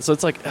 get shit done. So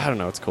it's like, I don't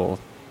know, it's cool.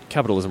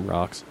 Capitalism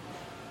rocks.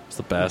 It's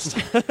the best.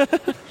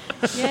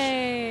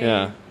 Yay.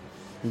 Yeah.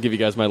 I'll give you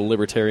guys my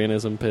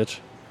libertarianism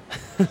pitch.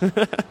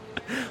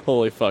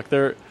 Holy fuck.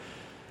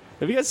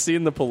 Have you guys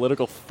seen the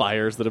political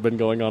fires that have been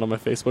going on my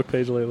Facebook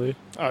page lately?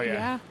 Oh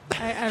yeah.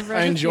 Yeah. I've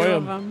read I enjoy a few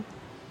 'em. of them.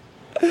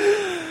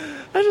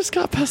 I just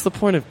got past the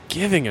point of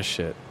giving a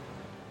shit.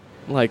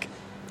 Like,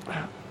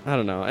 I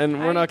don't know. And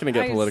we're not going to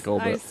get political,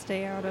 I but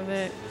stay out of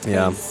it.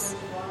 Yeah. 'cause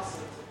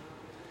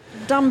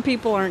dumb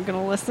people aren't going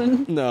to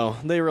listen. no,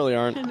 they really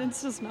aren't. And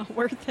it's just not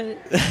worth it.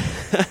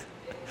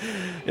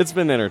 It's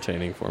been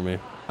entertaining for me.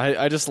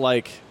 I just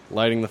like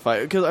lighting the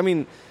fire. Because, I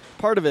mean,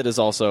 part of it is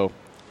also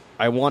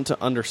I want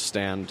to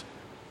understand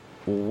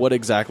what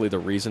exactly the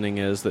reasoning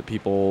is that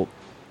people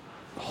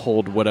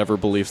hold whatever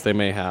beliefs they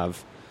may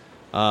have.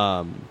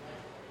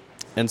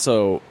 And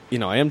so, you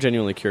know, I am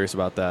genuinely curious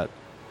about that.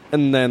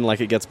 And then, like,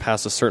 it gets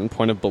past a certain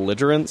point of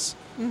belligerence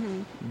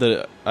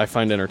that I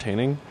find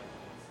entertaining.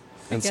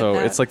 And get so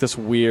that. it's like this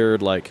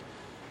weird, like,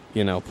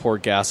 you know, pour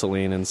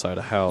gasoline inside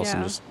a house and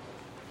Yeah. just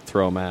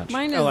throw a match.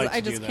 Mine is, I like to I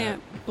do just that.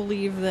 can't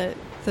believe that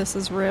this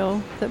is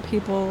real, that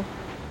people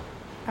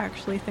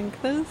actually think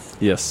this.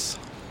 Yes.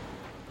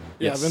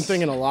 Yeah, Yes. I've been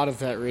thinking a lot of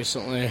that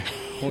recently.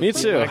 Me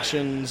With too.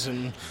 Elections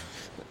and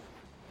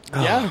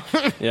yeah,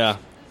 Yeah.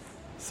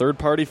 Third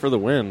party for the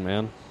win,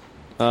 man.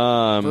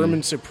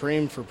 Vermin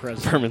Supreme for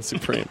president. Vermin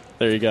Supreme.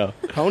 There you go.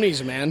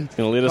 Ponies, man.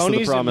 Gonna lead us to the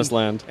Ponies promised and,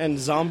 land. And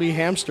zombie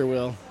hamster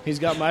wheel. He's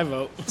got my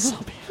vote.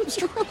 Zombie.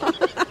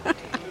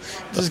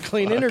 This is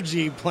clean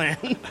energy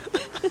plan.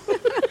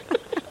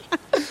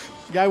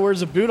 Guy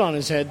wears a boot on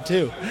his head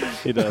too.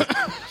 He does.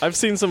 I've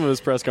seen some of his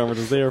press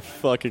conferences. They are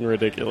fucking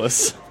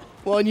ridiculous.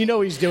 Well, and you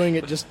know he's doing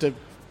it just to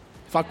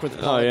fuck with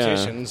Oh, yeah.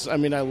 politicians. I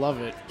mean, I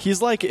love it.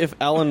 He's like if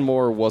Alan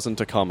Moore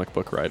wasn't a comic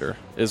book writer,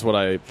 is what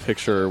I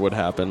picture would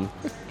happen.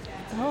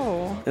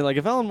 Oh. And like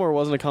if Alan Moore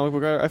wasn't a comic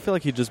book writer, I feel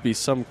like he'd just be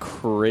some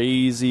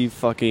crazy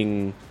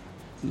fucking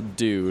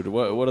dude.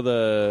 What are Well,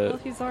 the...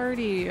 he's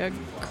already a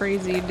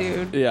crazy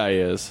dude. Yeah, he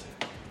is.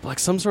 Like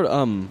some sort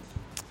of,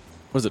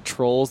 was it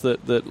trolls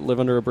that live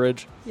under a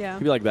bridge? Yeah.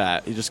 He'd be like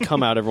that. He'd just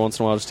come out every once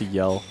in a while just to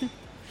yell.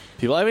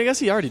 People, I mean, I guess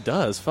he already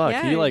does. Fuck.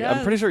 Yeah, he he like, I'm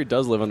does. pretty sure he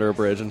does live under a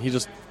bridge, and he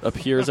just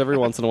appears every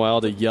once in a while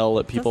to yell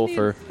at people Doesn't he,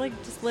 for.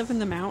 like, just live in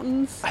the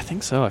mountains? I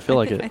think so. I feel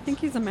like I it. think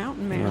he's a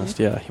mountain man. Must,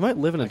 yeah, he might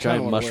live in a I kinda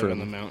giant wanna live mushroom. in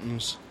the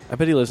mountains. I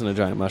bet he lives in a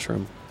giant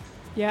mushroom.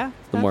 Yeah.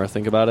 The more I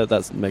think about it,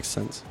 that makes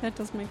sense. That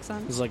does make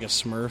sense. He's like a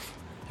Smurf.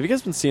 Have you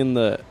guys been seeing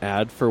the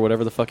ad for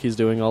whatever the fuck he's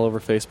doing all over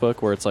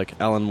Facebook, where it's like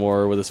Alan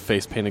Moore with his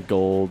face painted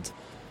gold,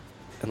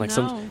 and like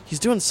No. he's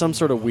doing some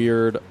sort of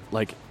weird,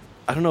 like,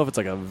 I don't know if it's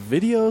like a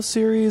video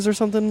series or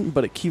something,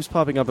 but it keeps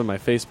popping up in my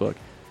Facebook.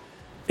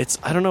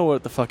 I don't know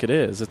what the fuck it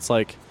is. It's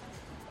like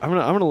I'm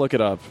gonna look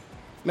it up.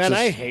 Man,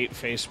 Just- I hate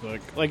Facebook.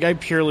 Like, I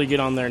purely get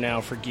on there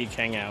now for Geek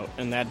Hangout,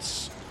 and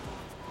that's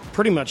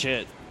pretty much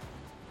it.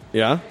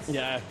 Yeah.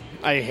 Yeah,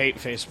 I hate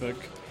Facebook.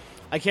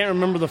 I can't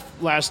remember the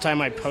last time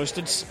I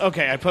posted.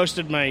 Okay, I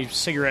posted my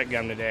cigarette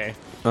gum today.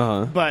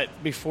 Uh huh. But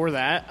before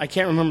that, I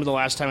can't remember the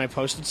last time I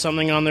posted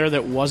something on there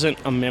that wasn't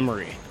a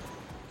memory.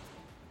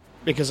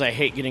 Because I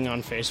hate getting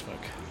on Facebook.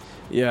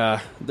 Yeah.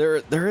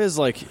 There is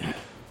like.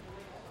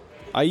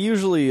 I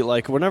usually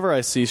like whenever I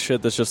see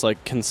shit that's just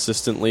like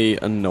consistently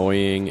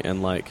annoying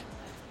and like,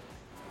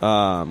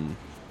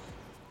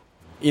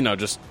 you know,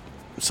 just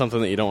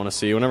something that you don't want to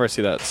see. Whenever I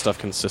see that stuff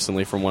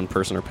consistently from one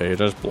person or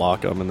page, I just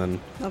block them, and then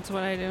That's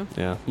what I do.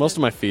 yeah, most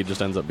of my feed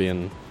just ends up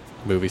being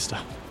movie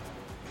stuff.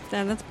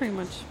 Yeah, that's pretty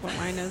much what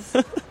mine is.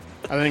 I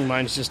think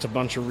mine's just a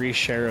bunch of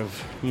reshare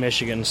of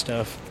Michigan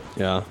stuff.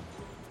 Yeah,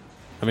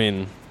 I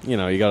mean, you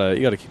know, you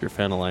gotta keep your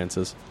fan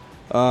alliances.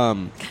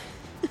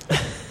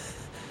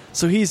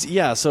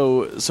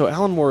 So so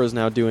Alan Moore is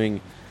now doing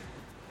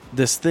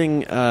this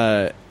thing.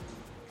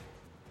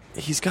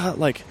 He's got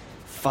like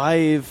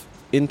 5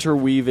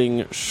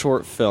 interweaving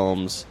short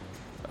films,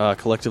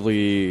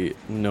 collectively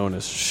known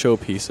as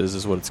showpieces,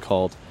 is what it's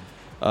called.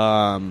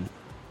 And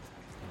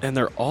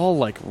they're all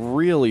like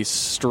really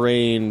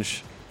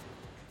strange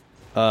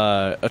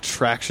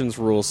attractions,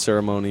 rules,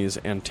 ceremonies,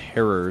 and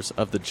terrors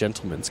of the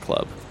Gentleman's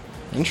Club.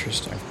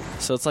 Interesting.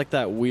 So it's like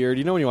that weird,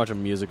 you know when you watch a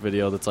music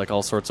video that's like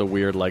all sorts of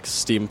weird, like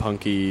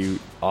steampunky,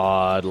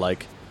 odd,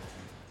 like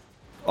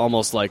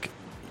almost like,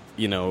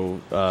 you know,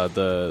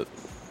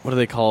 what do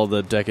they call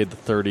the decade, the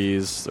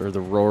 30s, or the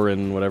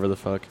roaring, whatever the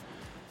fuck.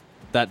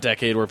 That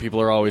decade where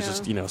people are always Yeah.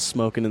 just, you know,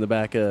 smoking in the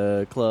back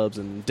of clubs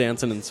and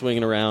dancing and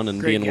swinging around and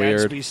Great being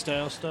Gatsby weird.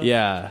 style stuff.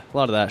 Yeah, a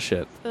lot of that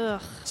shit.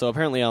 Ugh. So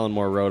apparently Alan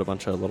Moore wrote a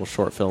bunch of little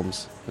short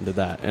films and did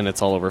that, and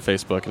it's all over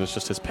Facebook, and it's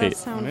just his That page.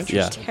 sounds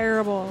Yeah.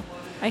 terrible.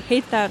 I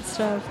hate that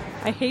stuff.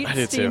 I hate I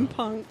do too.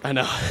 steampunk. I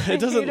know. I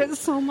hate it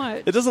so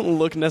much. It doesn't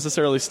look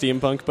necessarily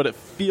steampunk, but it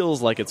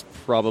feels like it's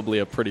probably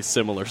a pretty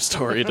similar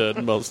story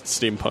to most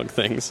steampunk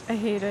things. I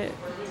hate it.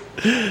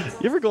 You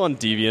ever go on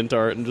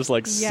DeviantArt and just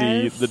like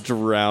see Yes. the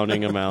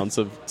drowning amounts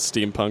of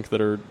steampunk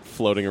that are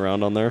floating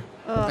around on there?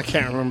 I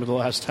can't remember the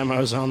last time I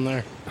was on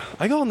there.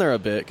 I go on there a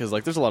bit because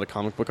like there's a lot of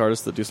comic book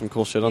artists that do some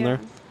cool shit on Yeah. there.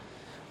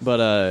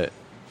 But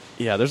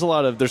yeah,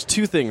 there's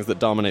two things that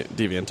dominate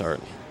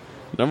DeviantArt.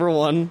 Number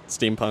one,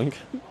 steampunk.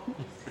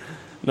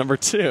 Number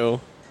two,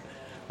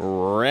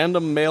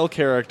 random male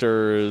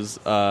characters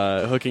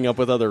hooking up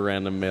with other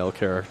random male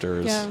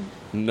characters. Yeah.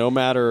 No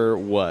matter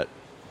what,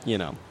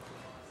 no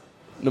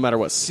matter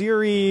what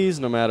series,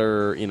 no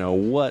matter,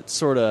 what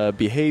sort of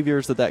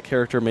behaviors that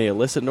character may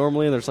elicit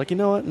normally, there's like, you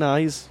know what? Nah,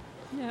 he's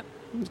Yep.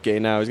 gay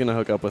now. He's going to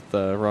hook up with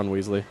Ron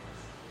Weasley.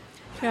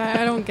 Yeah,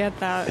 I don't get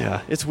that.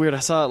 Yeah, it's weird. I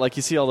saw it, like,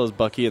 you see all those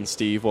Bucky and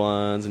Steve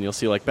ones, and you'll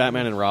see, like,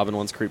 Batman and Robin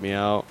ones creep me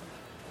out.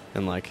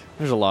 And, like,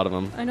 there's a lot of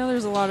them. I know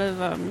there's a lot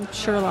of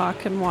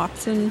Sherlock and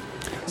Watson.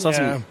 Saw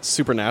Yeah. some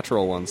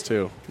Supernatural ones,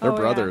 too. They're Oh, yeah.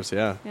 brothers,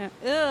 yeah. Yeah. Ugh.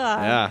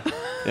 Yeah.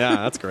 Yeah,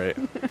 that's great.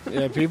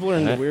 Yeah, people are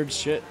into weird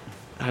shit.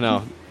 I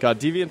know. God,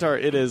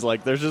 DeviantArt, it is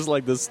like, there's just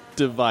like this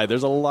divide.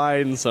 There's a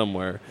line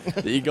somewhere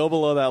that you go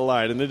below that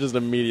line, and it just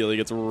immediately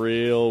gets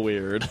real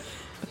weird.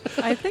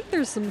 I think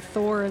there's some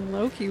Thor and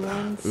Loki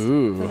ones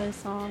Ooh. that I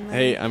saw on there.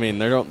 Hey, I mean,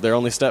 they're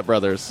only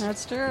stepbrothers.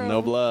 That's true.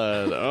 No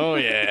blood. Oh,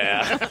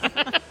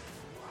 yeah.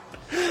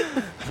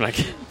 Like,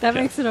 That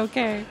makes it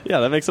okay. yeah,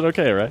 that makes it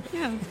okay, right?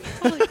 Yeah,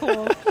 totally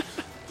cool.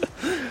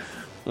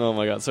 Oh,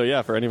 my God. So,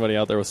 yeah, for anybody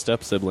out there with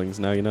step-siblings,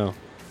 now you know.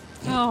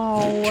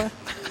 Oh,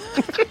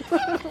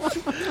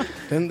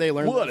 Didn't they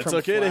learn that from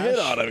Flash?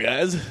 him,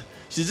 guys.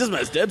 She's just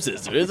my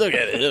stepsister. It's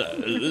okay to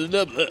hit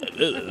on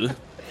her.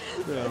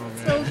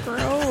 so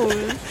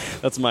gross.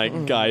 That's my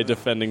guy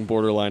defending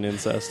borderline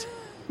incest.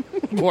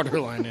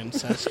 Borderline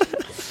incest.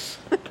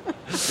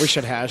 We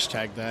should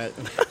hashtag that.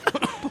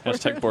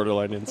 Hashtag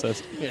borderline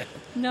incest. Yeah.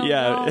 No,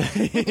 Yeah, no.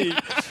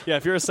 yeah.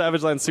 If you're a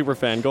Savageland super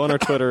fan, go on our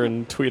Twitter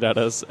and tweet at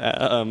us at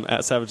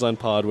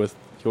SavagelandPod with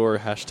your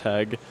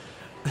hashtag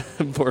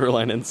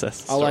borderline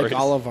incest. I like stories.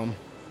 all of them.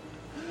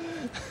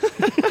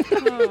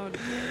 Oh,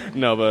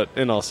 No, but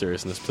in all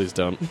seriousness, please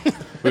don't.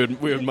 we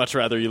would much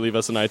rather you leave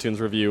us an iTunes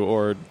review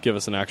or give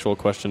us an actual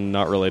question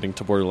not relating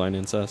to borderline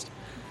incest.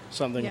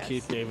 Something Yes.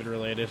 Keith David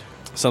related.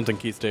 Something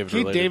Keith David Keith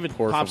related. David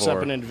por pops favor.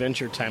 up in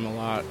Adventure Time a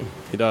lot.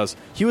 He does.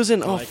 He was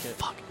in. I Oh like it.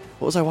 fuck!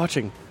 What was I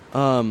watching?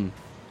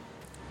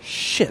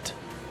 Shit.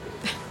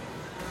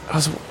 I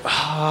was.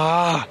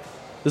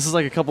 This is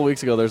like a couple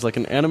weeks ago. There's like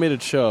an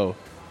animated show.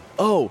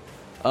 Oh,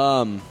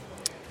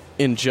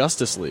 in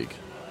Justice League,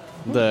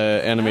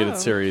 the animated Oh.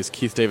 series,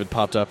 Keith David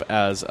popped up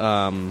as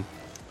fuck.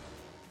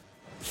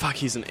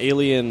 He's an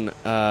alien.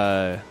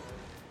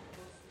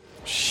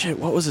 Shit.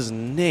 What was his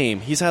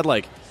name? He's had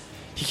like.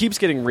 He keeps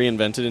getting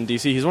reinvented in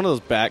DC. He's one of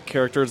those back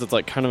characters that's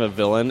like kind of a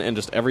villain, and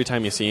just every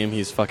time you see him,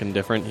 he's fucking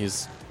different.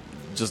 He's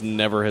just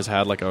never has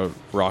had like a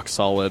rock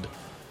solid,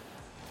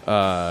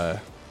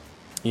 look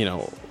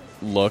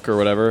or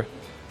whatever.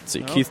 Let's see,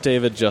 No. Keith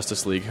David,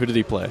 Justice League. Who did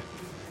he play?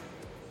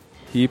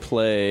 He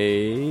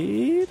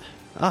played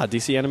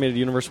DC Animated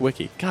Universe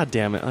Wiki. God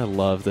damn it, I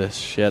love this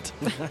shit.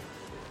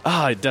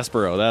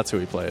 Despero. That's who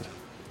he played.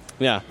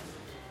 Yeah,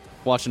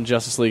 watching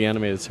Justice League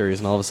animated series,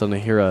 and all of a sudden I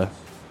hear a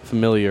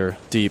familiar,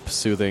 deep,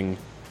 soothing,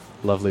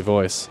 lovely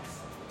voice.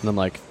 And I'm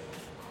like,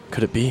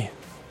 could it be?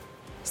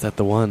 Is that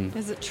the one?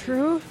 is it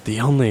true?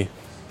 The only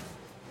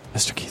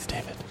Mr. Keith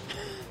David.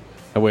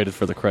 I waited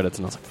for the credits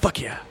and I was like, fuck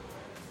yeah.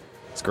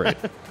 It's great.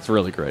 It's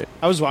really great.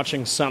 I was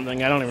watching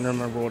something. I don't even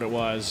remember what it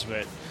was,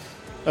 but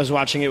I was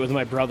watching it with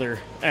my brother,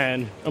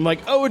 and I'm like,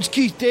 "Oh, it's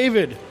Keith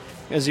David,"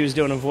 as he was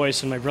doing a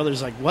voice, and my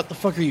brother's like, "What the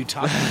fuck are you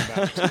talking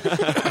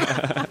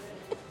about?"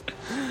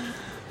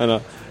 I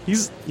know.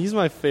 He's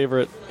my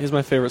favorite. He's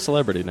my favorite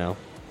celebrity now.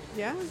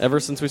 Yeah. Ever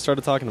since we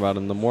started talking about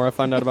him, the more I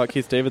find out about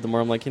Keith David, the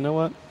more I'm like, you know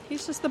what?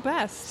 He's just the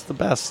best. The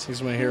best.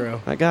 He's my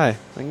hero. That guy. I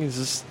think he's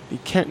just he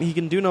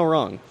can do no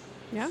wrong.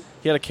 Yeah.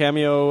 He had a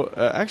cameo.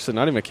 Actually,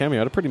 not even a cameo.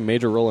 Had a pretty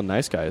major role in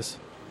Nice Guys,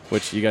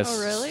 which you guys Oh,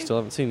 really? still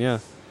haven't seen. Yeah,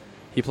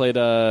 he played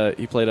a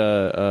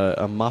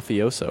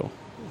mafioso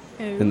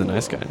in the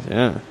Nice Guys.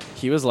 Yeah,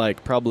 he was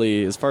like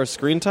probably as far as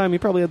screen time, he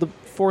probably had the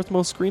fourth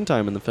most screen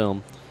time in the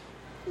film,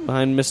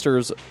 behind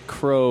Misters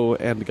Crow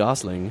and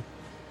Gosling,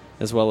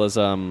 as well as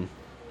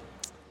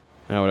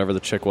whatever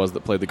the chick was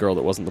that played the girl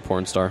that wasn't the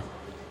porn star.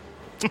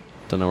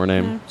 Don't know her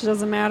name. Yeah, it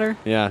doesn't matter.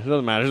 Yeah, it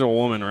doesn't matter. She's a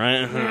woman,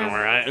 right? Yeah.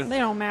 right. They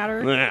don't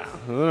matter. Yeah,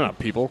 they're not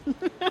people.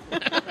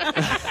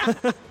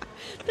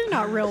 They're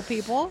not real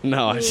people.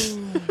 No,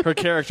 her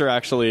character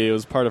actually, it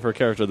was part of her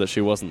character that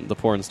she wasn't the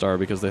porn star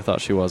because they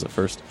thought she was at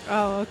first.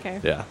 Oh, okay.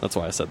 Yeah, that's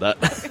why I said that.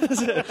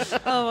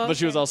 Oh, okay. But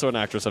she was also an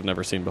actress I've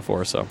never seen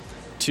before, so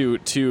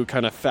two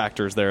kind of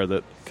factors there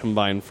that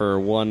combine for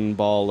one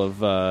ball of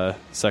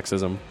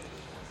sexism.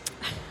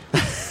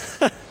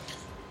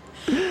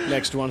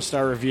 Next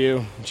 1-star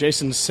review.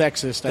 Jason's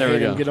sexist. I There we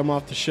hate him. go. Get him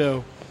off the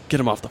show. Get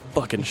him off the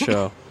fucking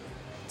show.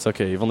 It's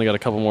okay. You've only got a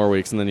couple more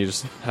weeks, and then you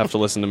just have to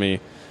listen to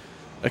me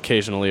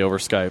occasionally over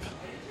Skype.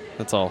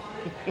 That's all.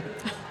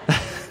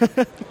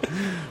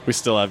 We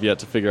still have yet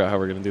to figure out how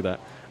we're going to do that.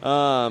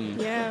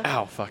 Yeah.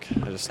 Ow, fuck.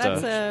 That's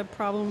a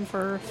problem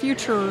for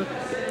future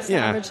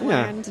Savage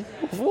Land.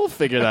 We'll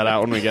figure that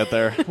out when we get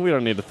there. We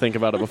don't need to think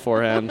about it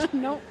beforehand.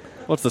 Nope.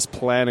 What's this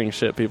planning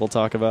shit people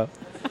talk about?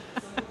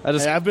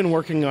 I've been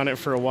working on it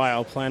for a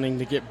while, planning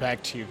to get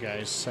back to you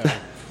guys. So.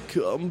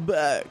 Come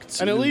back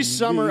to and at least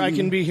summer, I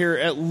can be here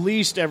at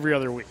least every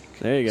other week.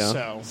 There you go.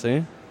 So.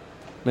 See?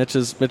 Mitch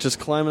is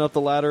climbing up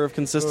the ladder of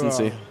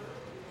consistency. Ugh.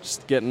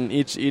 Just getting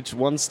each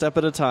one step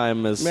at a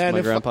time, as Man,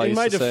 my grandpa in used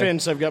my to say.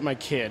 defense, I've got my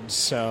kids,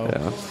 so...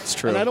 Yeah, it's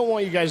true. And I don't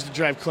want you guys to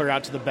drive clear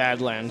out to the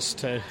Badlands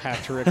to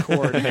have to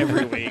record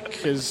every week,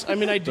 because, I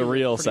mean, I do... The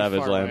real pretty Savage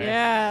far Land. away.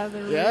 Yeah,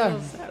 the real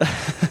Yeah.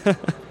 Savage.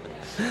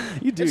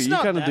 You do. It's You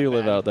not kind of that do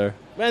live bad. out there.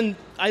 And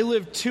I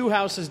live 2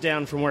 houses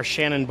down from where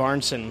Shannon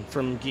Barneson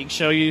from Geek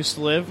Show used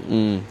to live,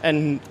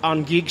 and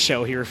on Geek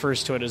Show, he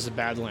refers to it as the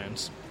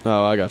Badlands,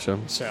 Oh, I gotcha.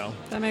 so...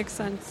 That makes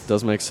sense.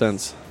 Does make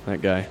sense.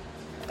 That guy.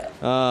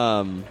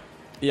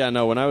 Yeah.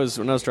 No. When I was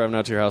driving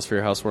out to your house for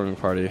your housewarming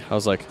party, I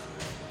was like,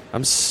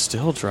 I'm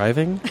still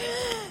driving.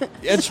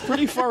 It's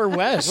pretty far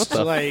west. What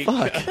the like,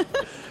 fuck?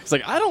 It's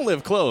like, I don't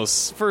live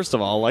close. First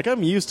of all, like,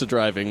 I'm used to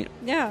driving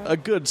Yeah. a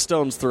good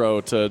stone's throw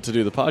to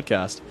do the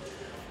podcast.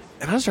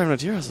 And I was driving out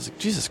to your house. I was like,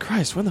 Jesus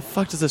Christ, when the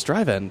fuck does this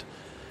drive end?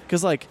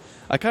 Because, like,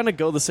 I kind of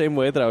go the same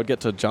way that I would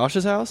get to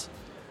Josh's house,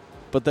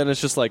 but then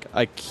it's just like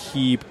I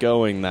keep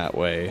going that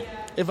way.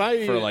 If For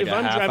like if a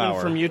I'm half driving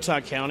hour. from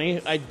Utah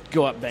County, I'd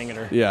go up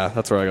Bangerter. Yeah,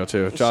 that's where I go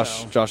too.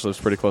 Josh lives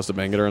pretty close to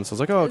Bangerter, and so I was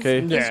like, oh, okay.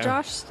 Is Yeah.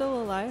 Josh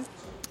still alive?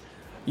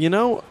 You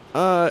know,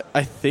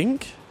 I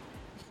think, He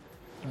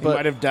but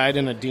might have died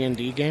in a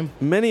D&D game.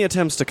 many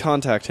attempts to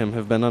contact him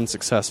have been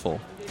unsuccessful.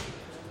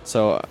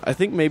 So I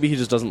think maybe he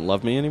just doesn't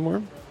love me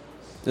anymore,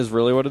 is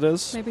really what it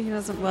is. Maybe he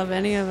doesn't love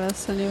any of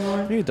us anymore.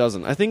 Maybe he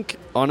doesn't. I think,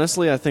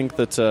 honestly,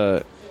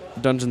 that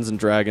Dungeons and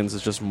Dragons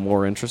is just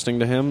more interesting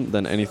to him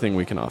than anything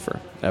we can offer,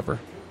 ever.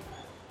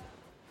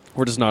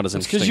 We're just not as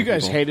It's interesting. because you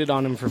guys people. hated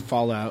on him for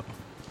Fallout.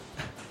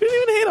 We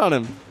didn't even hate on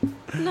him.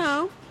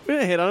 No. We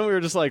didn't hate on him. We were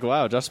just like,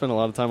 wow, Josh spent a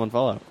lot of time on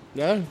Fallout.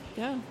 Yeah,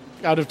 Yeah.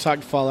 I'd have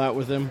talked Fallout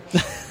with him.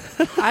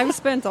 I've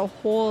spent a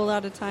whole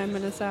lot of time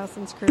in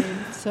Assassin's Creed,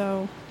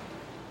 so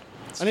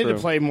It's I need true. to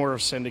play more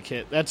of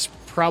Syndicate. That's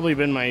probably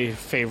been my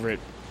favorite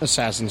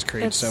Assassin's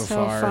Creed It's so so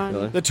far. fun.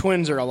 Really? The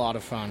twins are a lot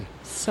of fun.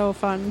 so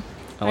fun.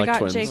 I like got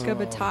twins.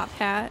 Jacob a top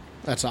hat,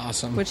 That's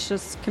awesome. which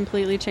just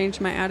completely changed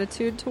my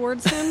attitude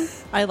towards him.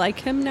 I like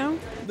him now.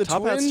 The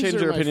Top hats twins change are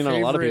your my opinion on a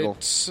lot of people.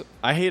 favorites.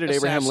 I hated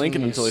Abraham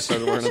Lincoln until he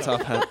Assassins. started wearing a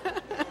top hat.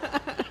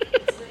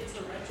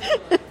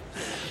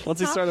 Once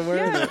he started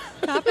wearing Yeah, it.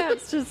 top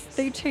hats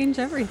they change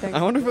everything.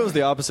 I wonder if it was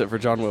the opposite for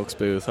John Wilkes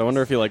Booth. I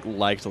wonder if he liked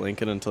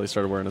Lincoln until he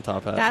started wearing a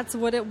top hat. That's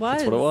what it was.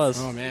 That's what it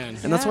was. Oh, man.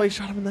 And that's why he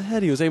shot him in the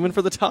head. He was aiming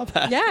for the top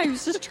hat. Yeah, he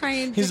was just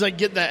trying to He's like,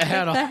 get that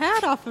hat get the off.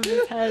 hat off of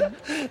his head.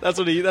 That's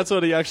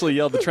what he actually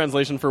yelled. The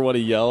translation for what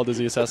he yelled as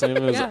he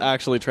assassinated him is Yeah.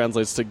 actually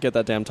translates to get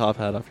that damn top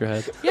hat off your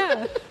head.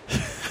 Yeah.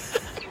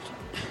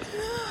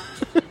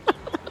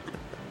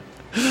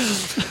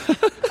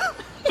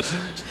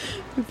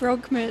 We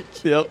broke Mitch.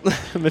 Yep.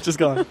 Mitch is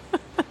gone.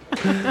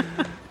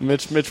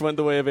 Mitch went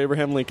the way of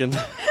Abraham Lincoln.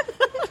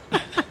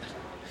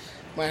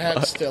 My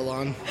hat's still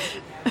on.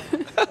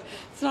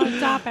 It's not a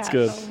top hat. It's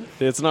good.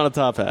 Though. It's not a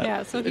top hat.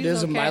 Yeah, so It he's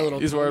is okay. a My Little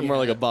He's wearing Pony more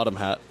like a hat. bottom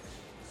hat.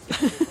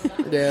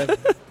 Yeah.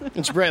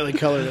 It's brightly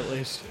colored at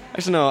least.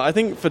 Actually, no. I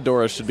think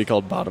fedoras should be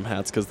called bottom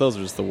hats because those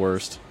are just the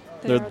worst.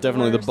 They They're are the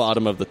definitely the worst.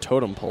 bottom of the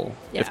totem pole.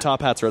 Yeah. If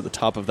top hats are at the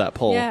top of that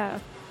pole, Yeah.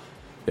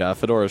 yeah,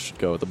 fedoras should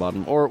go at the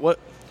bottom. Or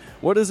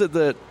what is it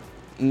that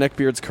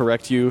neckbeards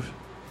correct you?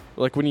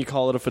 Like when you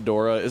call it a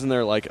fedora, isn't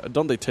there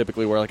don't they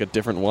typically wear like a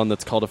different one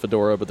that's called a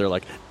fedora, but they're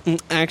like,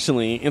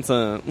 actually, it's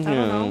a, I don't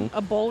know.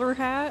 A bowler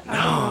hat? I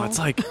don't No, know. it's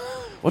like,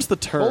 what's the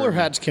term? Bowler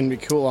hats can be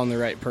cool on the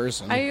right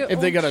person. if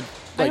they got a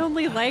I like,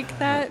 only like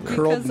that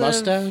curled because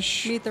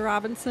mustache. of Meet the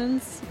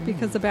Robinsons,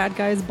 because the bad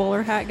guy's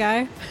bowler hat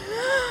guy.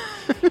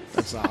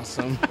 that's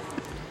awesome.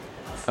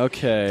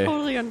 Okay.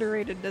 Totally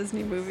underrated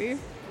Disney movie.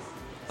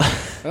 I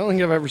don't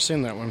think I've ever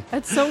seen that one.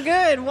 It's so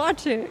good.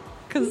 Watch it.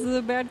 Because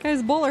the bad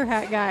guy's bowler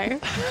hat guy.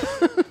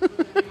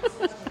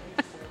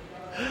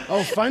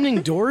 Oh,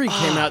 Finding Dory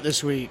came out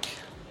this week.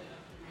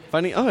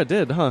 Oh, it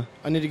did, huh?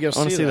 I need to go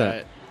wanna see see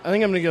that. that. I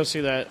think I'm going to go see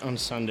that on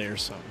Sunday or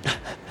something.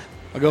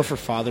 I'll go for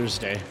Father's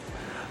Day.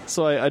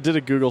 So I did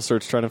a Google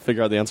search trying to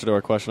figure out the answer to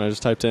our question. I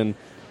just typed in,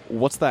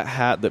 what's that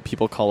hat that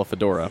people call a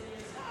fedora?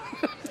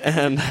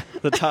 And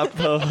the top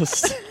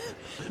post,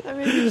 I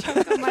mean, you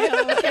choke on my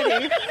Hello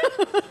Kitty.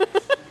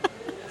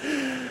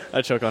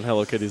 I choke on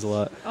Hello Kitties a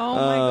lot. Oh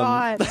my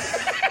God.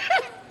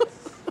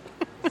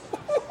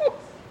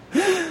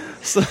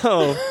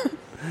 So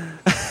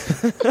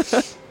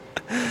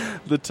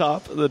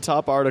the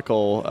top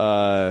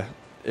article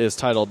is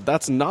titled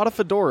 "That's Not a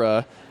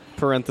Fedora,"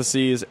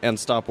 parentheses, and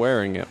stop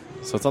wearing it.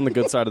 So it's on the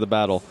good side of the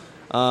battle.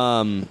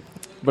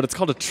 But it's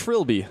called a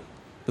trilby,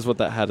 is what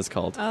that hat is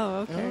called.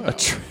 Oh, okay.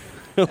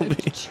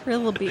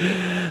 Trilby.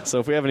 So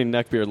if we have any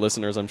neckbeard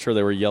listeners, I'm sure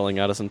they were yelling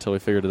at us until we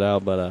figured it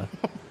out, but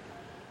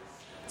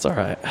it's all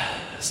right.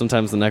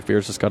 Sometimes the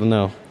neckbeards just got to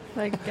know.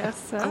 I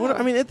guess so.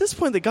 I mean, at this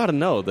point, they got to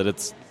know that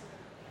it's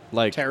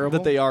like Terrible?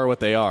 that they are what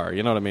they are.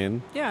 You know what I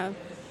mean? Yeah.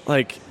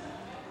 Like,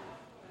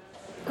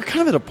 we're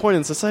kind of at a point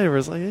in society where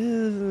it's like,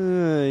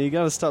 you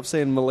got to stop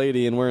saying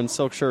 "milady" and wearing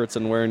silk shirts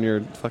and wearing your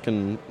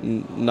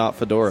fucking not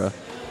fedora.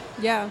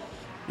 Yeah.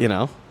 You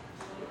know?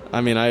 I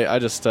mean, I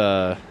just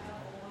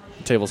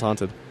table's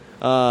haunted.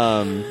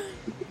 I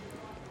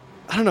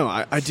don't know.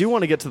 I do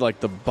want to get to like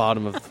the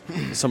bottom of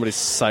somebody's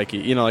psyche.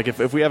 You know, like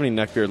if we have any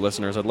neckbeard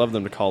listeners, I'd love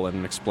them to call in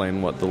and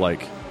explain what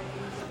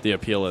the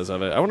appeal is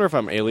of it. I wonder if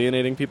I'm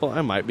alienating people.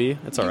 I might be.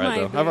 It's all You right might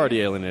though. be. I've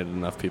already alienated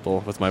enough people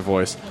with my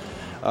voice.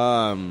 We'll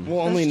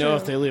only That's know true.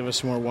 if they leave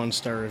us more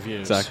 1-star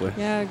reviews. Exactly.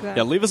 Yeah, exactly.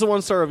 Yeah, leave us a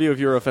 1-star review if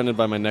you're offended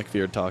by my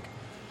neckbeard talk.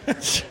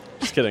 Just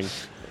kidding.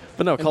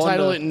 But no, call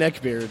Entitle in. it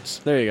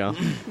Neckbeards. There you go.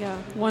 Yeah.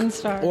 1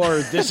 star. Or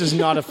this is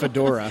not a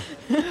fedora.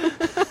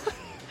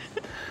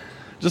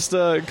 Just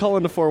call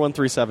into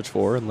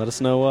 413-SAVAGE-4 and let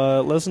us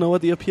know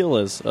what the appeal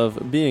is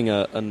of being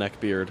a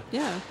neckbeard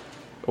Yeah.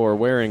 or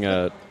wearing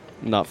a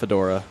not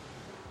fedora.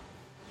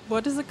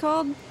 What is it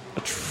called?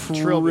 A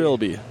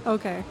trilby.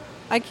 Okay.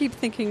 I keep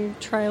thinking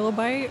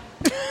trilobite.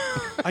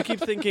 I keep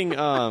thinking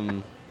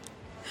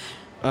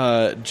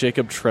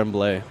Jacob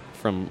Tremblay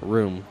from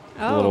Room,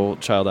 the Oh. little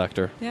child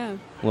actor. Yeah.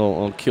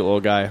 Little cute little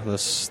guy.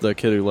 The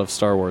kid who loves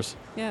Star Wars.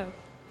 Yeah.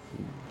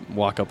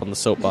 Walk up on the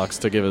soapbox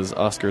to give his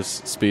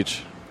Oscars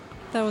speech.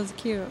 That was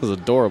cute. It was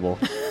adorable.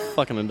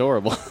 Fucking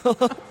adorable.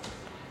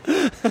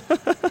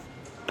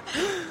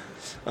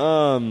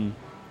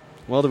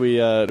 Well, do we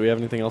have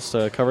anything else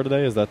to cover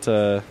today? Is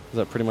that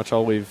pretty much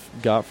all we've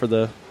got for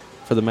the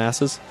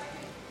masses?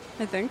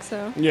 I think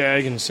so. Yeah,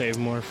 I can save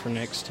more for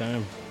next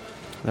time.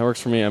 That works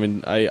for me. I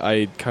mean,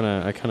 I kind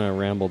of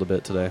rambled a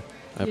bit today.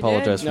 I You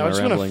apologize did? for No, my it's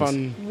been a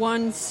ramblings. fun...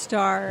 1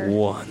 star.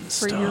 1 For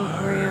star. your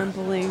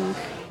rambling.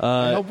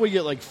 I hope we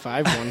get like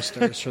 5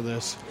 1-stars for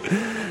this.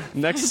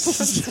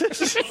 Next.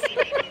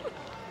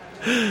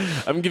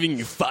 I'm giving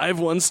you 5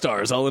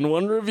 1-stars all in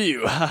one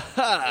review. Ha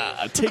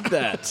ha! Take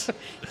that.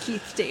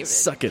 Keith David.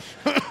 Suck it.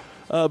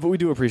 But we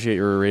do appreciate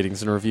your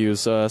ratings and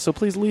reviews, so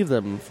please leave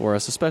them for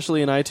us,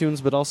 especially in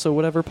iTunes, but also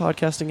whatever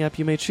podcasting app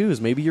you may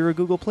choose. Maybe you're a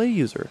Google Play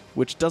user,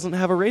 which doesn't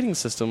have a rating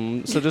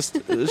system, so just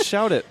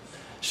shout it.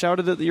 Shout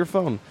it at your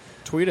phone.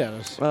 Tweet at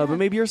us. But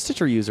maybe you're a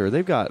Stitcher user.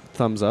 They've got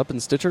thumbs up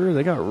in Stitcher.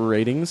 They got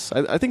ratings.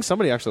 I think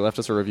somebody actually left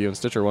us a review in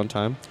Stitcher one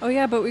time. Oh,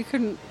 yeah, but we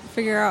couldn't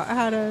figure out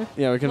how to.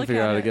 Yeah, we couldn't look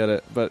figure out at how to get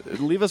it. But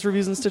leave us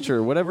reviews in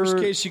Stitcher. Whatever. Worst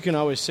case, you can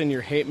always send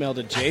your hate mail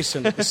to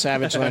Jason at the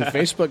Savage Land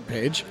Facebook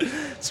page.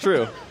 It's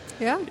true.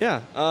 Yeah.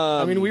 Yeah.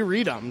 I mean, we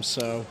read them,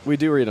 so... We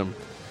do read them.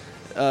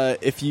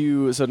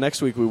 So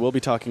next week we will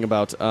be talking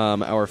about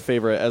our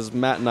favorite, as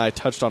Matt and I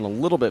touched on a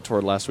little bit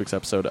toward last week's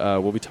episode,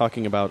 we'll be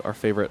talking about our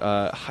favorite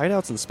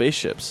hideouts and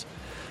spaceships.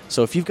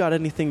 So if you've got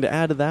anything to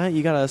add to that,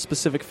 you got a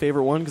specific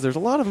favorite one, because there's a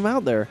lot of them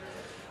out there,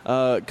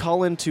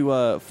 call into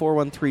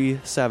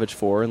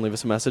 413-SAVAGE-4 and leave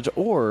us a message,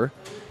 or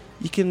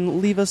you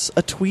can leave us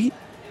a tweet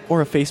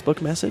or a Facebook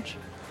message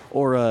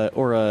or a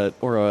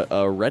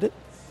Reddit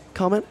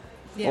comment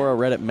or a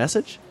Reddit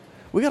message.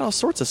 We got all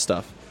sorts of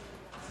stuff.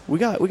 We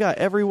got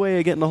every way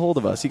of getting a hold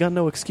of us. You got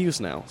no excuse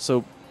now.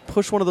 So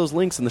push one of those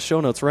links in the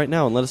show notes right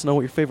now and let us know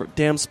what your favorite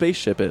damn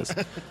spaceship is.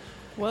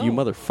 Whoa. You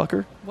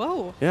motherfucker.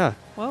 Whoa. Yeah.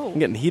 Whoa. I'm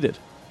getting heated.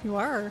 You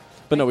are.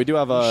 But no, we do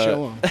have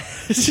Show 'em.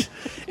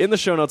 in the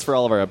show notes for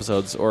all of our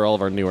episodes, or all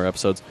of our newer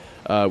episodes,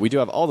 we do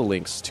have all the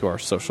links to our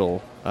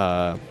social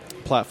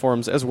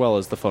platforms, as well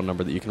as the phone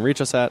number that you can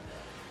reach us at.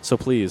 So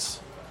please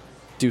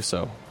do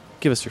so.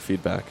 Give us your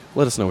feedback.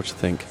 Let us know what you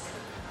think.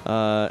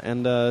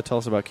 And tell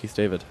us about Keith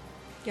David.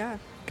 Yeah.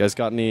 Guys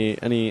got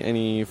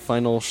any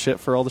final shit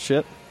for all the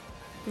shit?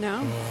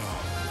 No.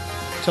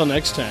 Till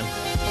next time.